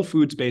controlled whole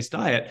foods based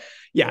diet.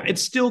 Yeah,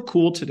 it's still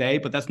cool today,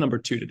 but that's number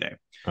 2 today.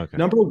 Okay.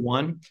 Number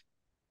 1,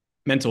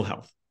 mental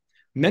health.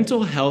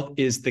 Mental health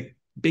is the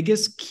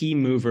biggest key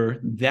mover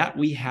that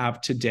we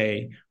have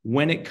today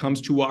when it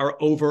comes to our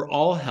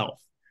overall health,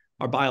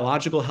 our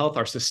biological health,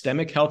 our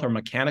systemic health, our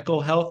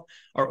mechanical health,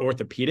 our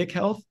orthopedic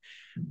health.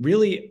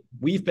 Really,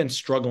 we've been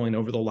struggling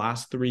over the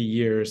last 3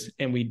 years,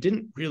 and we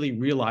didn't really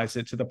realize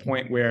it to the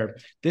point where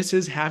this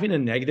is having a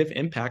negative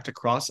impact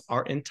across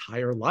our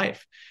entire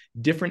life,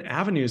 different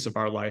avenues of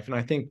our life. And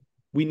I think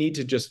we need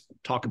to just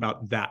talk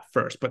about that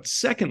first. But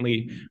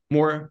secondly,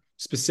 more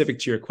specific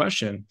to your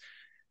question,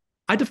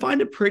 I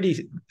defined it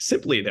pretty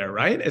simply there,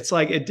 right? It's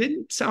like, it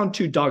didn't sound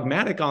too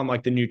dogmatic on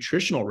like the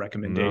nutritional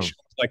recommendation.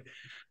 No. Like,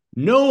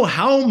 know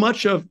how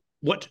much of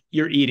what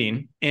you're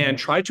eating and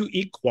try to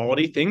eat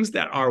quality things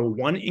that are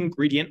 1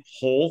 ingredient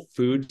whole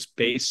foods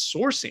based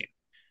sourcing.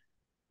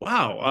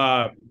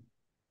 Wow.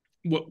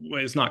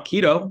 It's not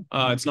keto.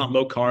 It's not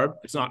low carb.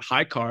 It's not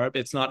high carb.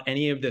 It's not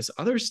any of this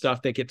other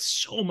stuff that gets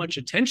so much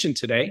attention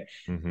today.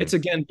 It's,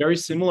 again, very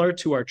similar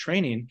to our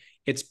training.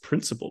 It's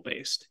principle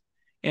based.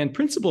 And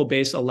principle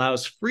based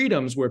allows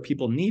freedoms where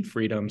people need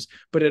freedoms,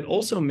 but it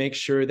also makes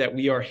sure that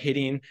we are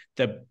hitting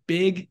the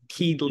big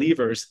key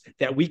levers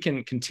that we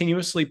can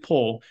continuously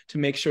pull to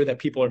make sure that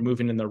people are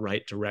moving in the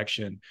right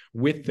direction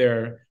with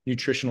their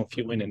nutritional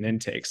fueling and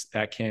intakes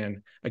that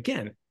can,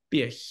 again,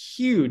 be a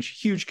huge,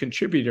 huge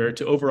contributor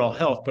to overall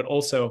health, but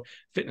also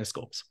fitness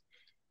goals.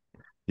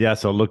 Yeah,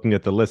 so looking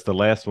at the list, the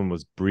last one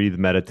was breathe,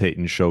 meditate,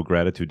 and show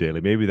gratitude daily.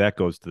 Maybe that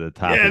goes to the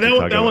top. Yeah,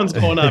 that one's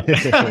going up.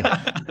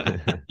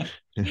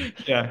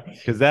 Yeah,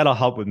 because that'll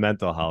help with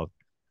mental health.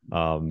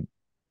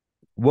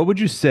 What would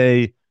you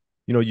say?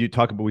 We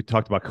talked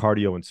about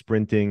cardio and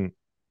sprinting,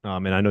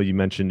 and I know you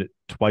mentioned it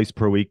twice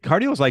per week.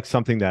 Cardio is like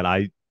something that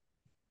I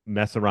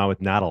mess around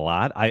with not a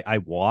lot. I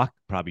walk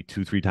probably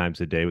 2-3 times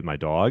a day with my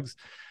dogs,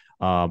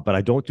 but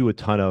I don't do a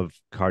ton of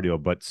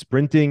cardio. But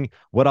sprinting,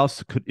 what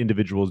else could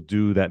individuals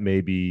do that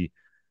maybe,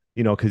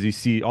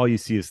 because all you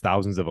see is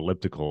thousands of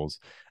ellipticals,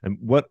 and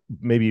what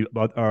maybe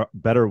are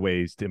better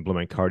ways to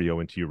implement cardio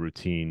into your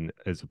routine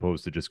as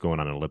opposed to just going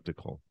on an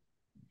elliptical?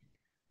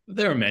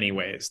 There are many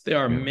ways. There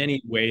are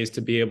many ways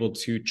to be able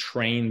to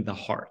train the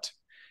heart.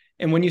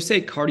 And when you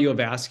say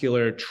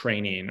cardiovascular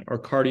training or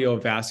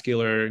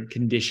cardiovascular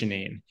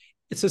conditioning,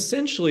 it's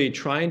essentially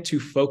trying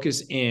to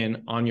focus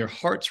in on your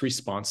heart's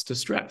response to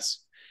stress.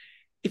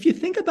 if you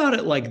think about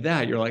it like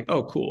that, you're like,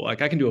 oh, cool.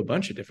 Like I can do a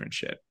bunch of different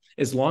shit.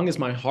 As long as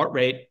my heart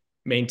rate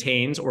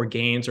maintains or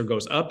gains or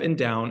goes up and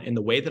down in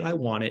the way that I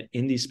want it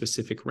in these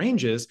specific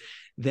ranges,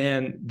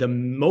 then the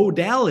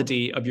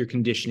modality of your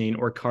conditioning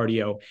or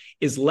cardio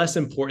is less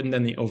important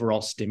than the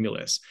overall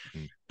stimulus.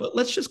 Mm-hmm. But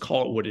let's just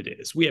call it what it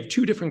is. We have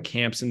two different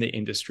camps in the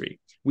industry.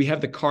 We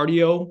have the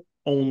cardio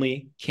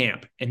only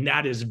camp, and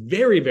that is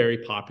very, very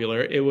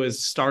popular. It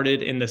was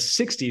started in the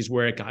 60s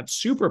where it got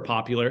super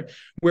popular,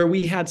 where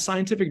we had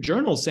scientific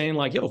journals saying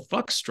like, yo,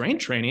 fuck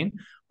strength training.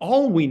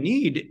 All we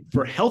need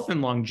for health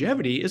and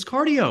longevity is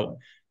cardio.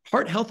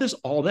 Heart health is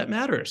all that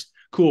matters.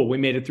 Cool. We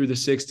made it through the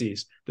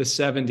 60s, the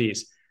 70s,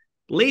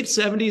 late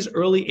 70s,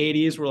 early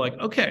 80s. We're like,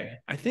 okay,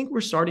 I think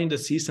we're starting to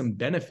see some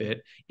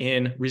benefit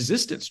in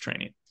resistance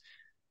training.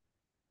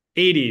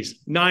 80s,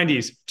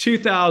 90s,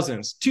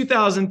 2000s,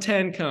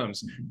 2010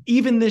 comes.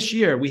 Even this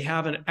year, we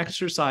have an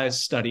exercise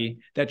study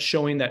that's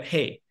showing that,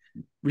 hey,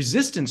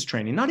 resistance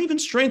training, not even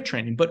strength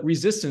training, but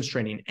resistance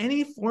training,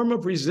 any form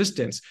of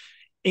resistance,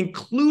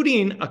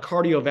 including a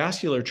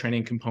cardiovascular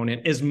training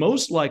component, is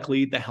most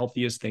likely the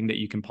healthiest thing that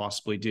you can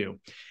possibly do.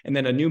 And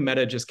then a new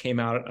meta just came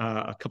out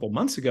a couple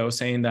months ago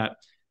saying that,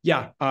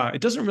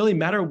 it doesn't really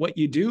matter what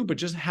you do, but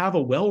just have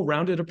a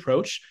well-rounded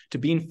approach to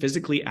being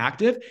physically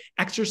active.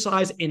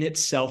 Exercise in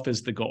itself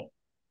is the goal.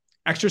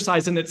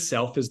 Exercise in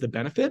itself is the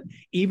benefit.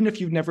 Even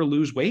if you never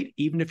lose weight,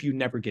 even if you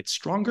never get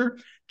stronger,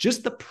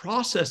 just the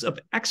process of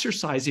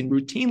exercising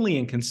routinely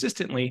and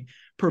consistently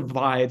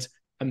provides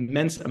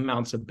immense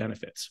amounts of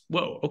benefits.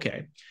 Whoa,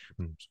 okay.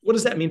 What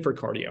does that mean for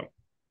cardio?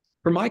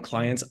 For my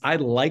clients, I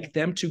like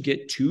them to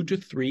get 2 to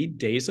 3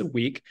 days a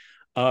week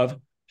of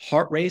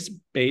heart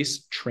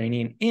rate-based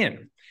training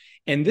in.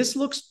 And this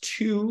looks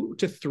 2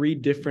 to 3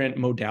 different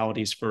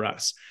modalities for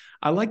us.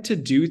 I like to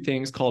do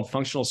things called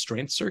functional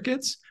strength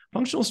circuits.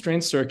 Functional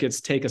strength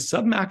circuits take a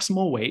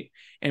submaximal weight,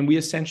 and we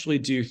essentially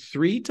do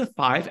 3 to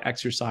 5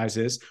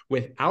 exercises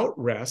without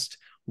rest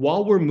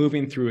while we're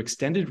moving through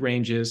extended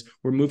ranges.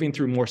 We're moving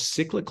through more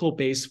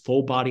cyclical-based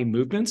full body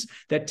movements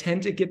that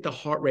tend to get the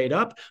heart rate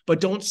up, but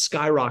don't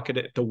skyrocket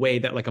it the way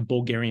that like a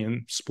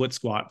Bulgarian split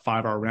squat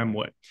 5RM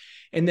would.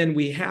 And then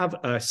we have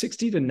a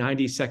 60 to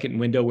 90 second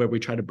window where we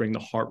try to bring the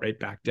heart rate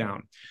back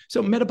down.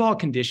 So metabolic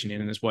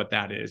conditioning is what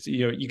that is.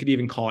 You could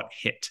even call it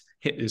HIIT.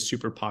 HIIT is a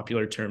super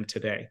popular term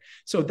today.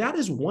 So that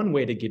is one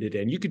way to get it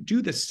in. You could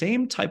do the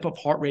same type of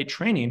heart rate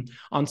training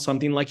on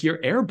something like your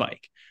air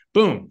bike.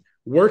 Boom.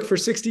 Work for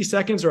 60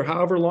 seconds or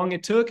however long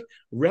it took,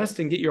 rest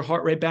and get your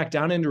heart rate back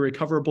down into a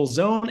recoverable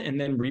zone,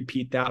 and then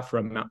repeat that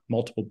for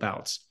multiple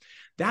bouts.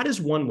 That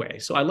is one way.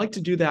 So I like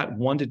to do that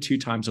 1 to 2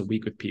 times a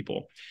week with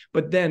people.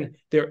 But then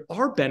there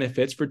are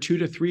benefits for 2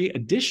 to 3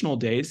 additional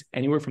days,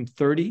 anywhere from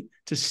 30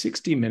 to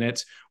 60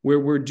 minutes, where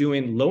we're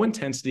doing low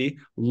intensity,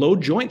 low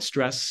joint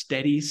stress,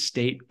 steady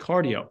state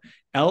cardio,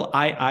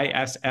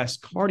 LIISS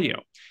cardio.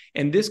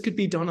 And this could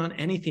be done on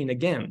anything.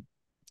 Again,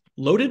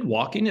 loaded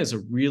walking is a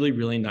really,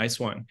 really nice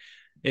one.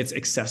 It's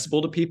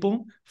accessible to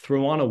people.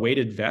 Throw on a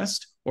weighted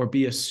vest or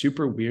be a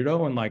super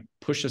weirdo and like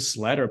push a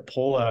sled or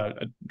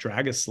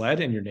drag a sled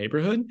in your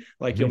neighborhood.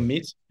 Like you'll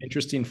meet some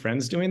interesting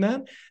friends doing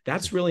that.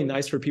 That's really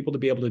nice for people to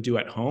be able to do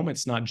at home.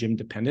 It's not gym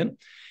dependent.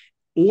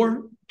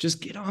 Or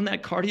just get on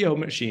that cardio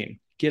machine,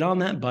 get on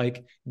that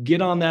bike,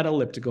 get on that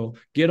elliptical,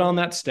 get on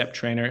that step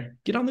trainer,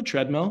 get on the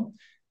treadmill.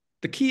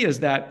 The key is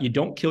that you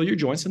don't kill your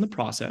joints in the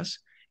process,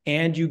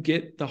 and you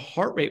get the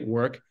heart rate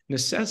work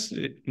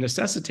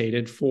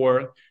necessitated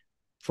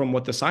from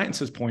what the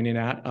science is pointing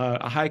at,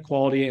 a high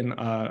quality and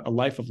a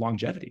life of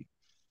longevity.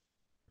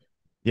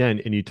 Yeah.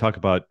 And you talk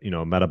about,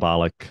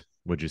 metabolic,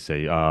 what'd you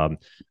say? Not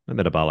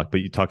metabolic,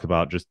 but you talked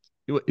about just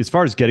as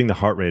far as getting the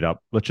heart rate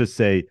up, let's just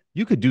say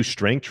you could do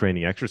strength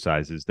training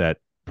exercises that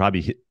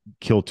probably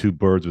kill 2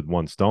 birds with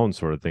 1 stone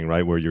sort of thing,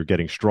 right? Where you're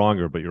getting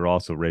stronger, but you're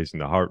also raising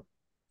the heart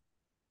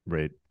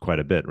rate quite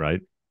a bit,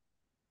 right?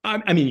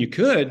 I mean, you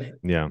could.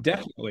 Yeah,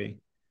 definitely.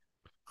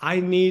 I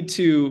need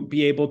to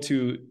be able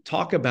to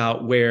talk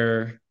about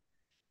where,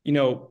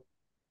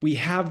 we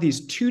have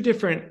these 2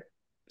 different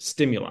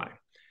stimuli.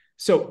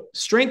 So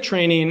strength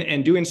training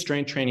and doing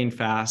strength training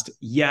fast,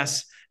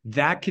 yes,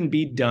 that can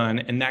be done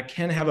and that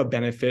can have a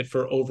benefit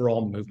for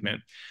overall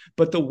movement.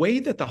 But the way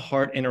that the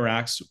heart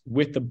interacts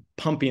with the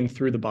pumping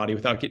through the body,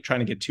 without trying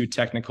to get too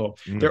technical,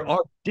 there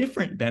are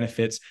different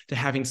benefits to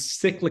having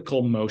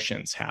cyclical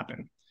motions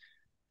happen.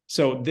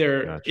 So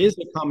there is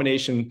a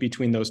combination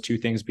between those 2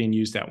 things being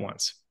used at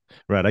once.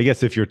 Right. I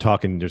guess if you're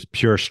talking just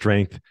pure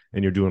strength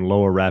and you're doing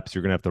lower reps,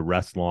 you're going to have to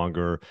rest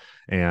longer,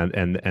 and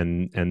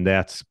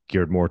that's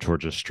geared more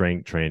towards just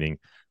strength training.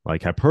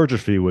 Like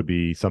hypertrophy would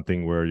be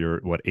something where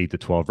you're 8 to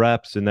 12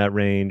 reps in that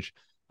range.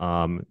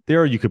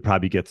 There you could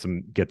probably get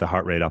the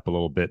heart rate up a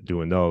little bit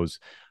doing those.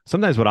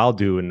 Sometimes what I'll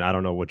do, and I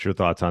don't know what your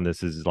thoughts on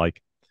this is,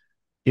 like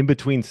in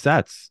between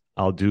sets,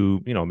 I'll do,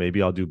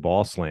 maybe I'll do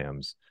ball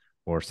slams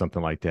or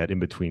something like that in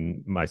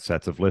between my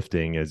sets of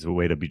lifting as a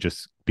way to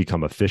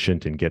become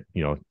efficient and get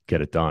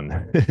it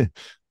done.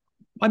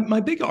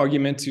 My big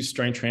argument to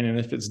strength training,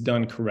 if it's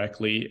done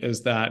correctly,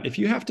 is that if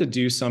you have to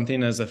do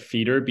something as a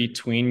feeder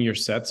between your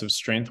sets of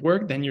strength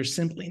work, then you're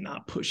simply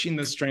not pushing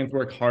the strength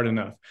work hard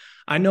enough.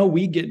 I know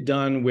we get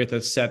done with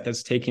a set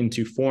that's taken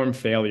to form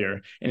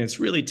failure, and it's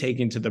really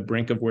taken to the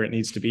brink of where it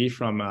needs to be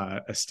from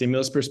a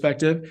stimulus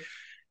perspective.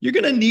 You're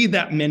going to need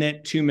that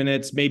minute, 2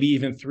 minutes, maybe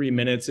even 3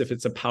 minutes if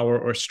it's a power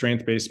or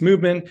strength-based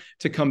movement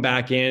to come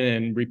back in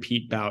and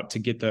repeat bout to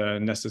get the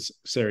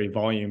necessary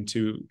volume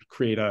to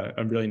create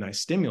a really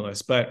nice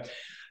stimulus. But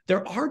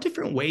there are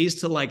different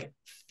ways to like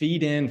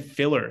feed in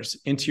fillers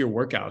into your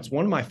workouts.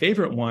 One of my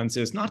favorite ones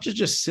is not to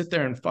just sit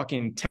there and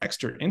fucking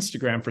text or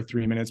Instagram for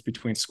 3 minutes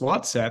between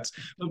squat sets,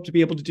 but to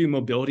be able to do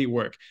mobility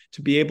work,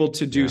 to be able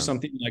to do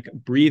something like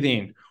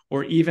breathing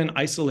or even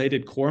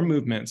isolated core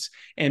movements,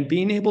 and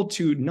being able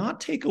to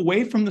not take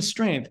away from the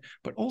strength,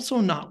 but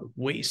also not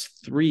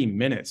waste 3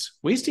 minutes.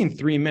 Wasting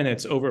 3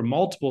 minutes over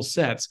multiple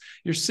sets,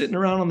 you're sitting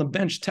around on the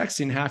bench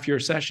texting half your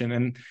session,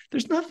 and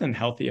there's nothing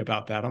healthy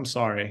about that. I'm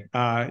sorry.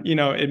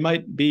 It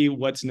might be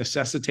what's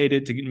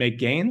necessitated to make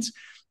gains,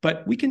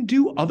 but we can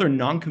do other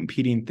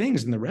non-competing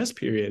things in the rest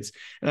periods.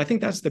 And I think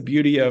that's the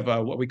beauty of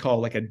what we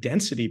call like a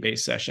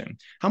density-based session.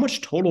 How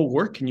much total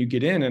work can you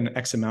get in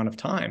X amount of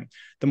time?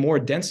 The more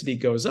density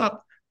goes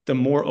up, the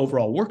more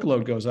overall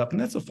workload goes up.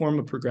 And that's a form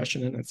of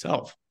progression in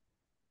itself.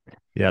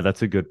 Yeah,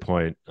 that's a good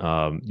point.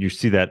 You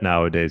see that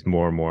nowadays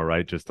more and more,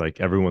 right? Just like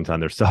everyone's on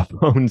their cell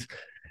phones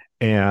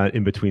and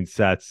in between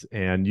sets.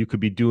 And you could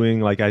be doing,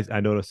 like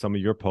I noticed some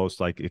of your posts,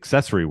 like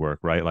accessory work,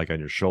 right? Like on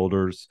your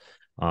shoulders,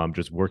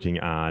 just working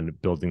on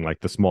building like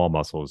the small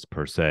muscles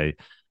per se,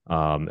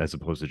 as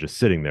opposed to just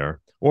sitting there,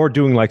 or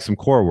doing like some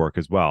core work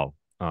as well.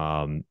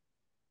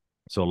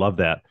 So love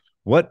that.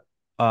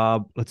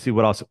 Let's see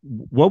what else.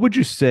 What would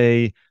you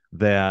say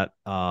that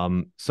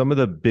some of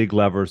the big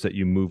levers that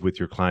you move with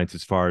your clients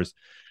as far as,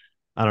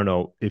 I don't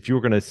know, if you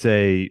were going to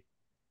say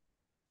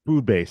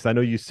food-based, I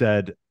know you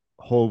said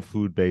whole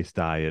food-based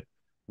diet.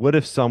 What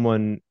if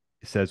someone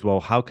says, well,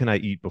 how can I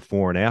eat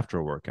before and after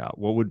a workout?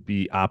 What would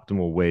be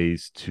optimal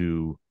ways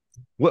to,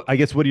 what are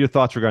your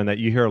thoughts regarding that?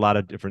 You hear a lot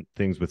of different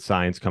things with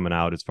science coming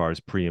out as far as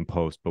pre and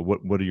post, but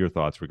what are your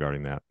thoughts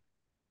regarding that?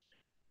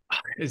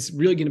 It's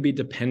really going to be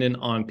dependent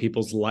on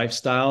people's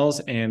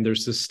lifestyles and their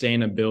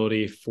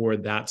sustainability for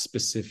that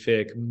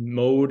specific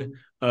mode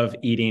of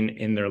eating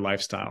in their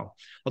lifestyle.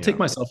 I'll take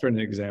myself for an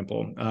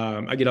example.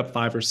 I get up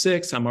 5 or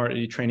 6. I'm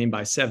already training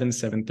by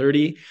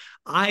 7:30.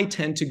 I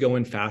tend to go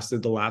in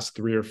fasted the last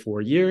 3 or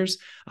 4 years.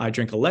 I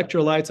drink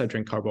electrolytes, I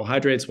drink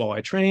carbohydrates while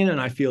I train,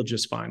 and I feel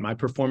just fine. My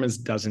performance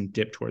doesn't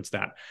dip towards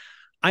that.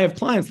 I have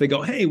clients, they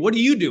go, hey, what are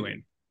you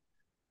doing?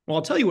 Well,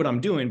 I'll tell you what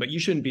I'm doing, but you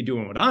shouldn't be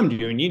doing what I'm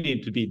doing. You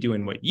need to be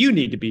doing what you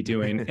need to be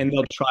doing. And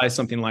they'll try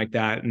something like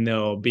that and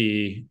they'll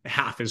be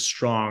half as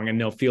strong and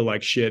they'll feel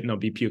like shit and they'll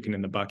be puking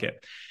in the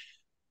bucket.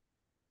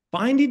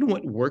 Finding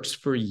what works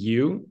for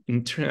you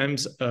in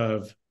terms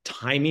of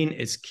timing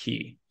is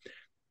key,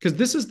 because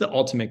this is the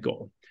ultimate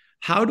goal.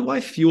 How do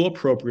I fuel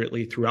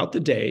appropriately throughout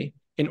the day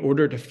in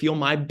order to feel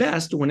my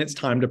best when it's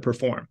time to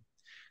perform?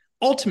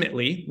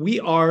 Ultimately, we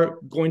are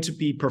going to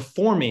be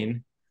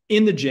performing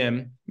in the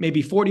gym,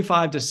 maybe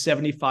 45 to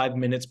 75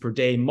 minutes per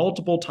day,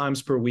 multiple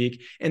times per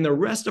week. And the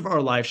rest of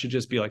our life should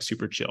just be like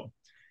super chill.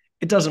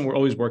 It doesn't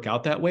always work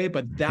out that way,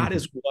 but that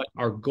is what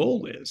our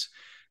goal is.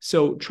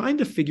 So trying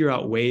to figure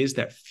out ways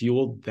that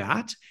fuel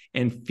that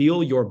and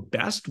feel your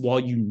best while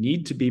you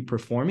need to be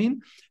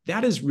performing,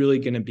 that is really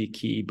going to be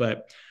key.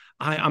 But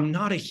I'm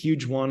not a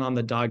huge one on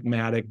the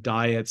dogmatic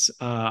diets.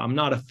 I'm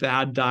not a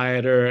fad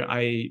dieter.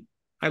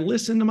 I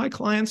listen to my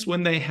clients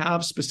when they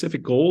have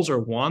specific goals or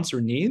wants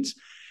or needs.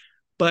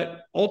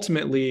 But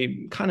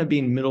ultimately, kind of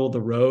being middle of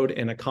the road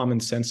and a common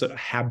sense, a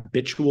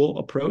habitual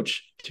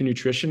approach to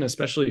nutrition,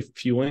 especially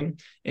fueling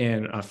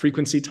and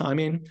frequency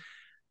timing.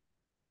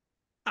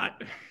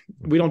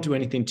 We don't do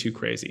anything too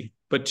crazy,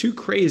 but too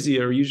crazy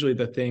are usually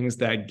the things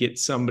that get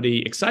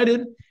somebody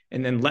excited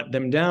and then let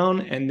them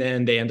down. And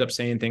then they end up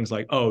saying things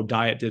like, oh,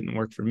 diet didn't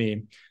work for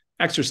me.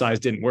 Exercise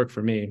didn't work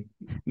for me.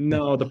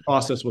 No, the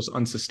process was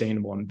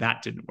unsustainable and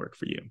that didn't work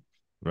for you.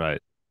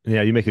 Right.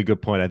 Yeah, you make a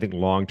good point. I think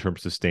long-term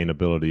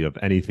sustainability of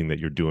anything that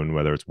you're doing,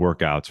 whether it's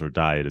workouts or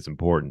diet, is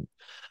important.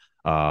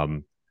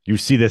 You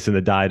see this in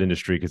the diet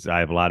industry because I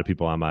have a lot of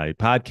people on my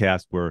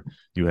podcast where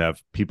you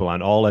have people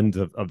on all ends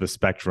of the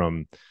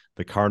spectrum,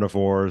 the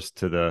carnivores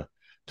to the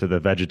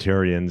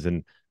vegetarians,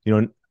 and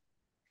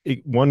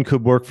one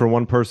could work for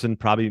one person,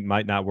 probably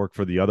might not work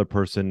for the other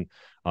person.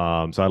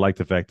 So I like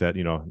the fact that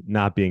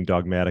not being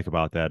dogmatic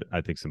about that,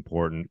 I think, is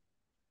important.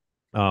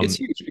 It's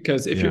huge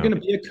because if you're going to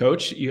be a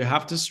coach, you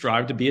have to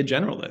strive to be a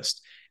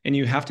generalist and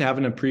you have to have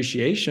an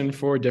appreciation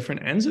for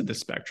different ends of the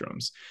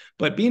spectrums.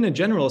 But being a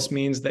generalist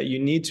means that you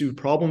need to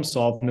problem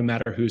solve no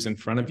matter who's in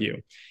front of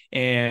you.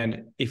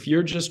 And if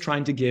you're just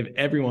trying to give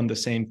everyone the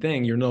same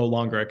thing, you're no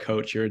longer a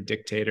coach, you're a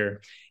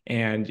dictator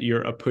and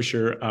you're a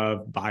pusher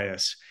of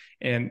bias.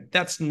 And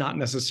that's not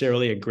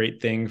necessarily a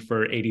great thing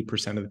for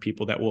 80% of the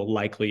people that will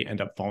likely end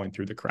up falling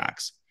through the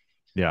cracks.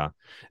 Yeah.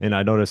 And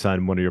I noticed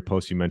on one of your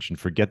posts, you mentioned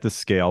forget the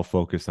scale,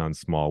 focus on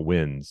small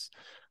wins.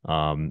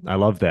 I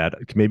love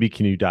that. Maybe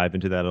can you dive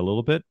into that a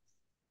little bit?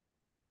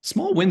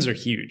 Small wins are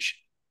huge.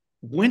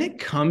 When it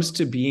comes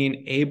to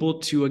being able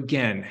to,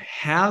 again,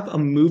 have a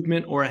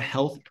movement or a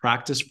health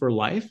practice for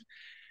life,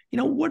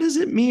 what does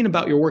it mean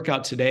about your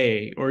workout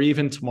today, or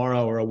even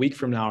tomorrow, or a week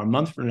from now, or a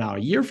month from now, a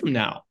year from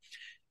now?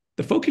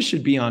 The focus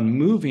should be on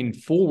moving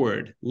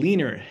forward,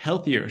 leaner,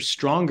 healthier,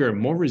 stronger,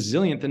 more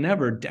resilient than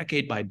ever,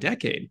 decade by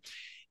decade.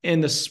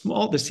 And the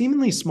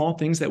seemingly small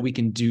things that we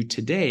can do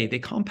today, they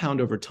compound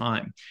over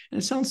time.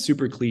 And it sounds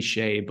super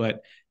cliche,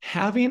 but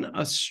having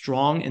a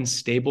strong and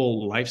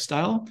stable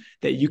lifestyle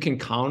that you can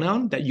count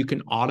on, that you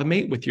can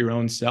automate with your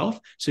own self,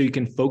 so you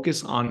can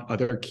focus on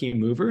other key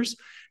movers,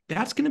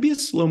 that's going to be a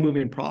slow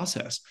moving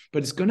process,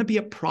 but it's going to be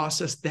a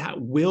process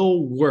that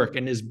will work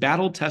and is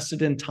battle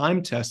tested and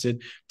time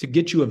tested to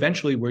get you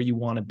eventually where you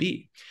want to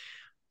be.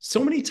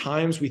 So many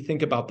times we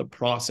think about the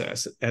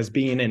process as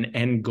being an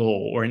end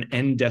goal or an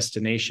end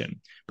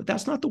destination, but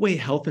that's not the way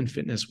health and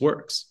fitness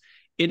works.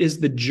 It is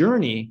the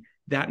journey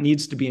that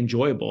needs to be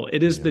enjoyable.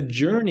 It is the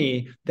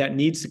journey that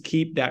needs to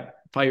keep that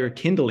fire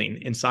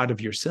kindling inside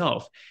of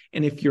yourself.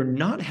 And if you're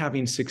not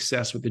having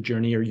success with the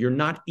journey, or you're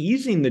not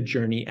easing the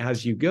journey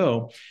as you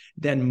go,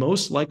 then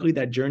most likely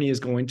that journey is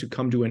going to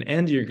come to an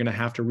end. You're going to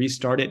have to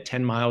restart it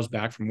 10 miles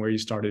back from where you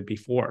started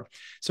before.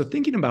 So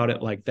thinking about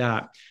it like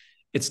that,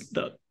 it's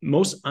the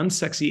most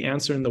unsexy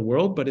answer in the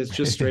world, but it's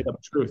just straight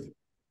up truth.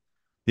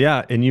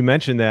 Yeah. And you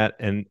mentioned that,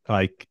 and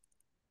like,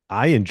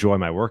 I enjoy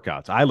my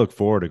workouts. I look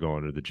forward to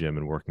going to the gym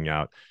and working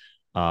out.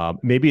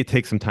 Maybe it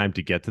takes some time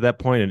to get to that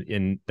point,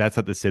 and that's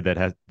not to say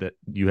that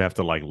you have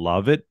to like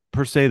love it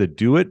per se to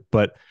do it,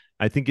 but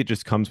I think it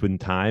just comes with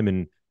time.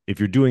 And if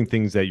you're doing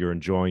things that you're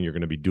enjoying, you're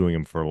going to be doing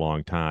them for a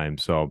long time.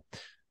 So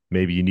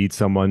maybe you need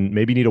someone,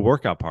 maybe you need a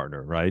workout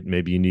partner, right?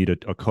 Maybe you need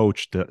a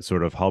coach to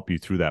sort of help you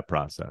through that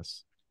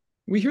process.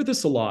 We hear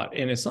this a lot,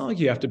 and it's not like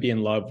you have to be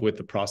in love with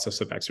the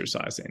process of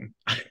exercising.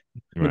 Right.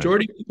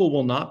 Majority of people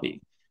will not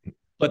be.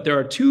 But there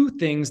are two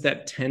things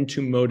that tend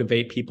to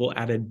motivate people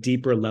at a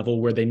deeper level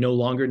where they no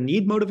longer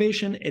need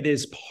motivation. It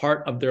is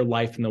part of their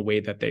life and the way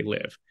that they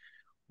live.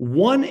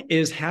 One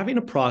is having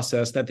a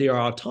process that they are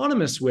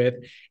autonomous with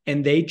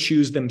and they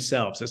choose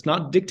themselves. It's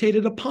not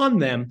dictated upon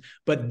them,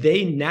 but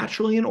they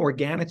naturally and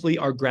organically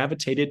are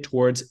gravitated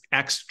towards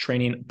X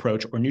training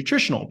approach or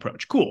nutritional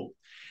approach. Cool.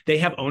 They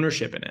have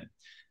ownership in it.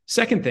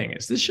 Second thing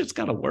is this shit's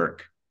got to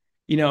work.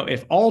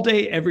 If all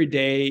day, every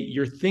day,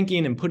 you're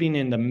thinking and putting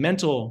in the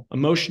mental,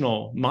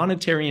 emotional,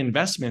 monetary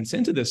investments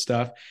into this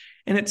stuff,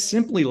 and it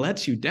simply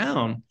lets you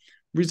down,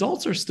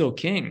 results are still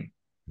king.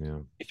 Yeah.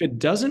 If it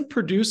doesn't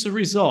produce a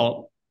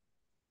result,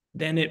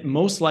 then it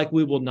most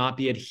likely will not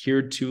be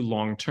adhered to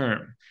long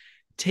term.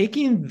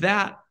 Taking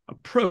that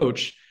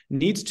approach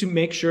needs to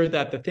make sure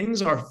that the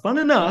things are fun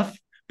enough,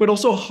 but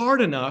also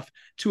hard enough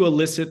to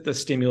elicit the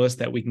stimulus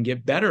that we can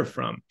get better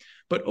from.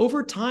 But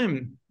over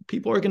time,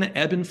 people are going to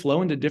ebb and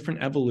flow into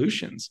different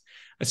evolutions.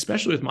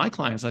 Especially with my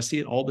clients, I see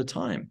it all the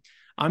time.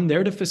 I'm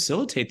there to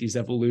facilitate these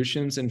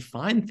evolutions and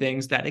find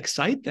things that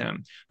excite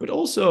them, but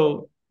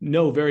also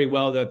know very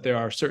well that there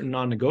are certain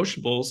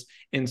non-negotiables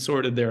in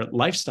sort of their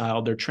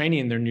lifestyle, their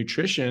training, their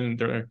nutrition,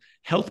 their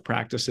health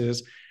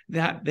practices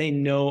that they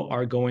know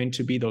are going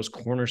to be those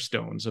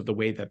cornerstones of the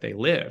way that they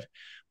live.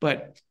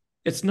 But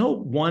it's no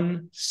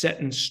one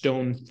set in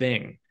stone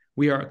thing.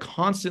 We are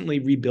constantly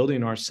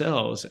rebuilding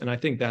ourselves. And I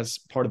think that's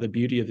part of the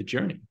beauty of the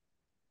journey.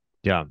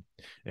 Yeah.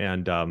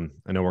 And I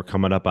know we're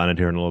coming up on it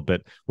here in a little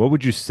bit. What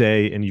would you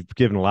say? And you've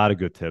given a lot of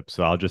good tips.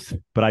 So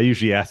but I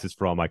usually ask this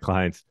for all my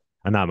clients,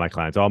 not my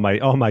clients, all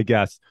my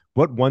guests.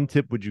 What one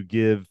tip would you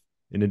give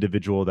an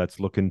individual that's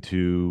looking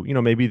to,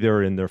 maybe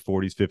they're in their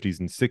 40s, 50s,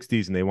 and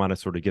 60s, and they want to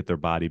sort of get their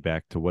body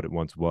back to what it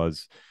once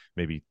was,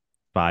 maybe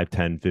 5,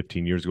 10,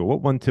 15 years ago?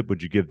 What one tip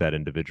would you give that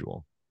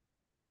individual?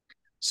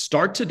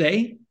 Start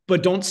today,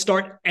 but don't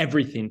start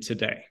everything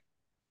today.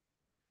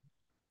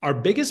 Our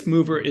biggest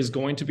mover is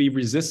going to be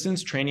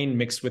resistance training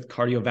mixed with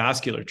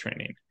cardiovascular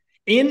training,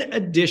 in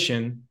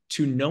addition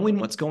to knowing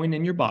what's going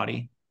in your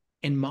body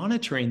and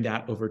monitoring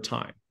that over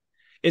time.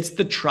 It's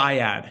the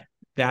triad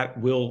that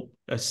will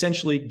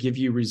essentially give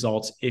you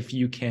results if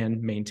you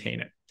can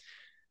maintain it.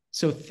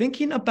 So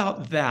thinking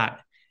about that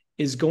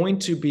is going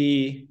to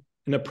be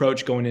an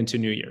approach going into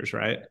New Year's,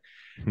 right?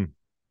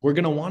 We're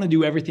going to want to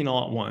do everything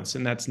all at once,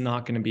 and that's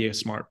not going to be a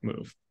smart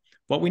move.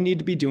 What we need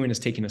to be doing is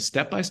taking a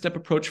step-by-step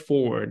approach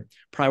forward,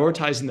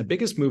 prioritizing the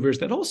biggest movers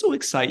that also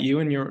excite you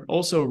and you're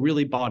also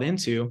really bought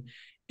into,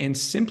 and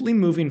simply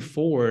moving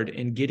forward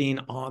and getting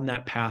on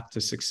that path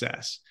to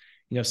success.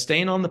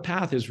 Staying on the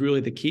path is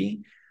really the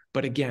key.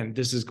 But again,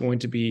 this is going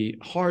to be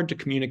hard to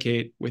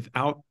communicate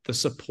without the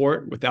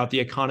support, without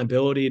the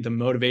accountability, the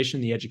motivation,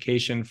 the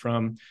education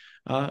from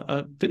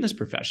a fitness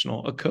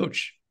professional, a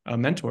coach, a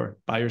mentor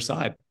by your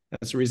side.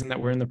 That's the reason that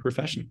we're in the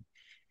profession.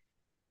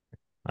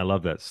 I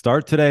love that.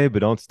 Start today, but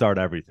don't start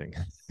everything.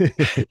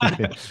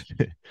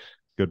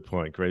 Good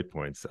point. Great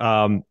points.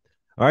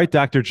 All right,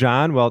 Dr.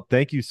 John. Well,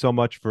 thank you so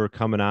much for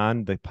coming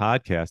on the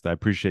podcast. I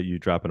appreciate you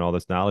dropping all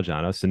this knowledge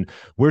on us. And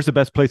where's the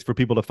best place for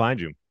people to find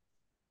you?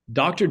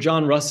 Dr.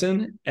 John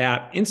Rusin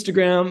at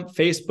Instagram,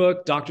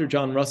 Facebook,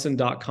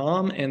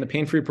 drjohnrusin.com, and the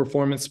Pain Free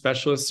Performance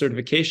Specialist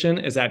certification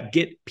is at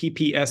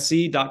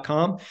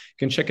getppsc.com. You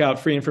can check out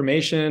free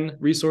information,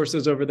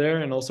 resources over there,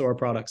 and also our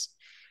products.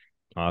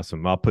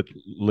 Awesome. I'll put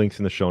links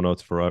in the show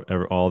notes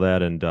for all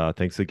that. And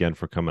thanks again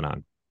for coming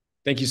on.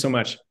 Thank you so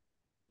much.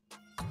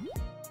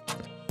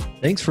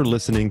 Thanks for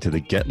listening to the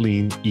Get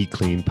Lean, Eat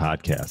Clean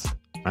podcast.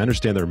 I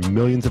understand there are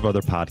millions of other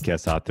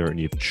podcasts out there, and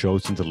you've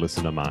chosen to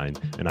listen to mine,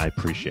 and I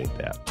appreciate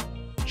that.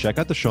 Check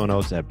out the show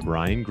notes at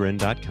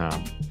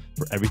briangrin.com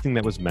for everything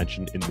that was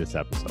mentioned in this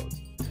episode.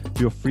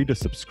 Feel free to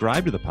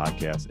subscribe to the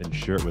podcast and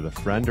share it with a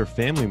friend or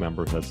family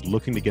member that's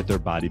looking to get their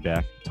body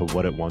back to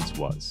what it once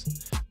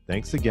was.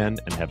 Thanks again,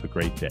 and have a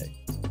great day.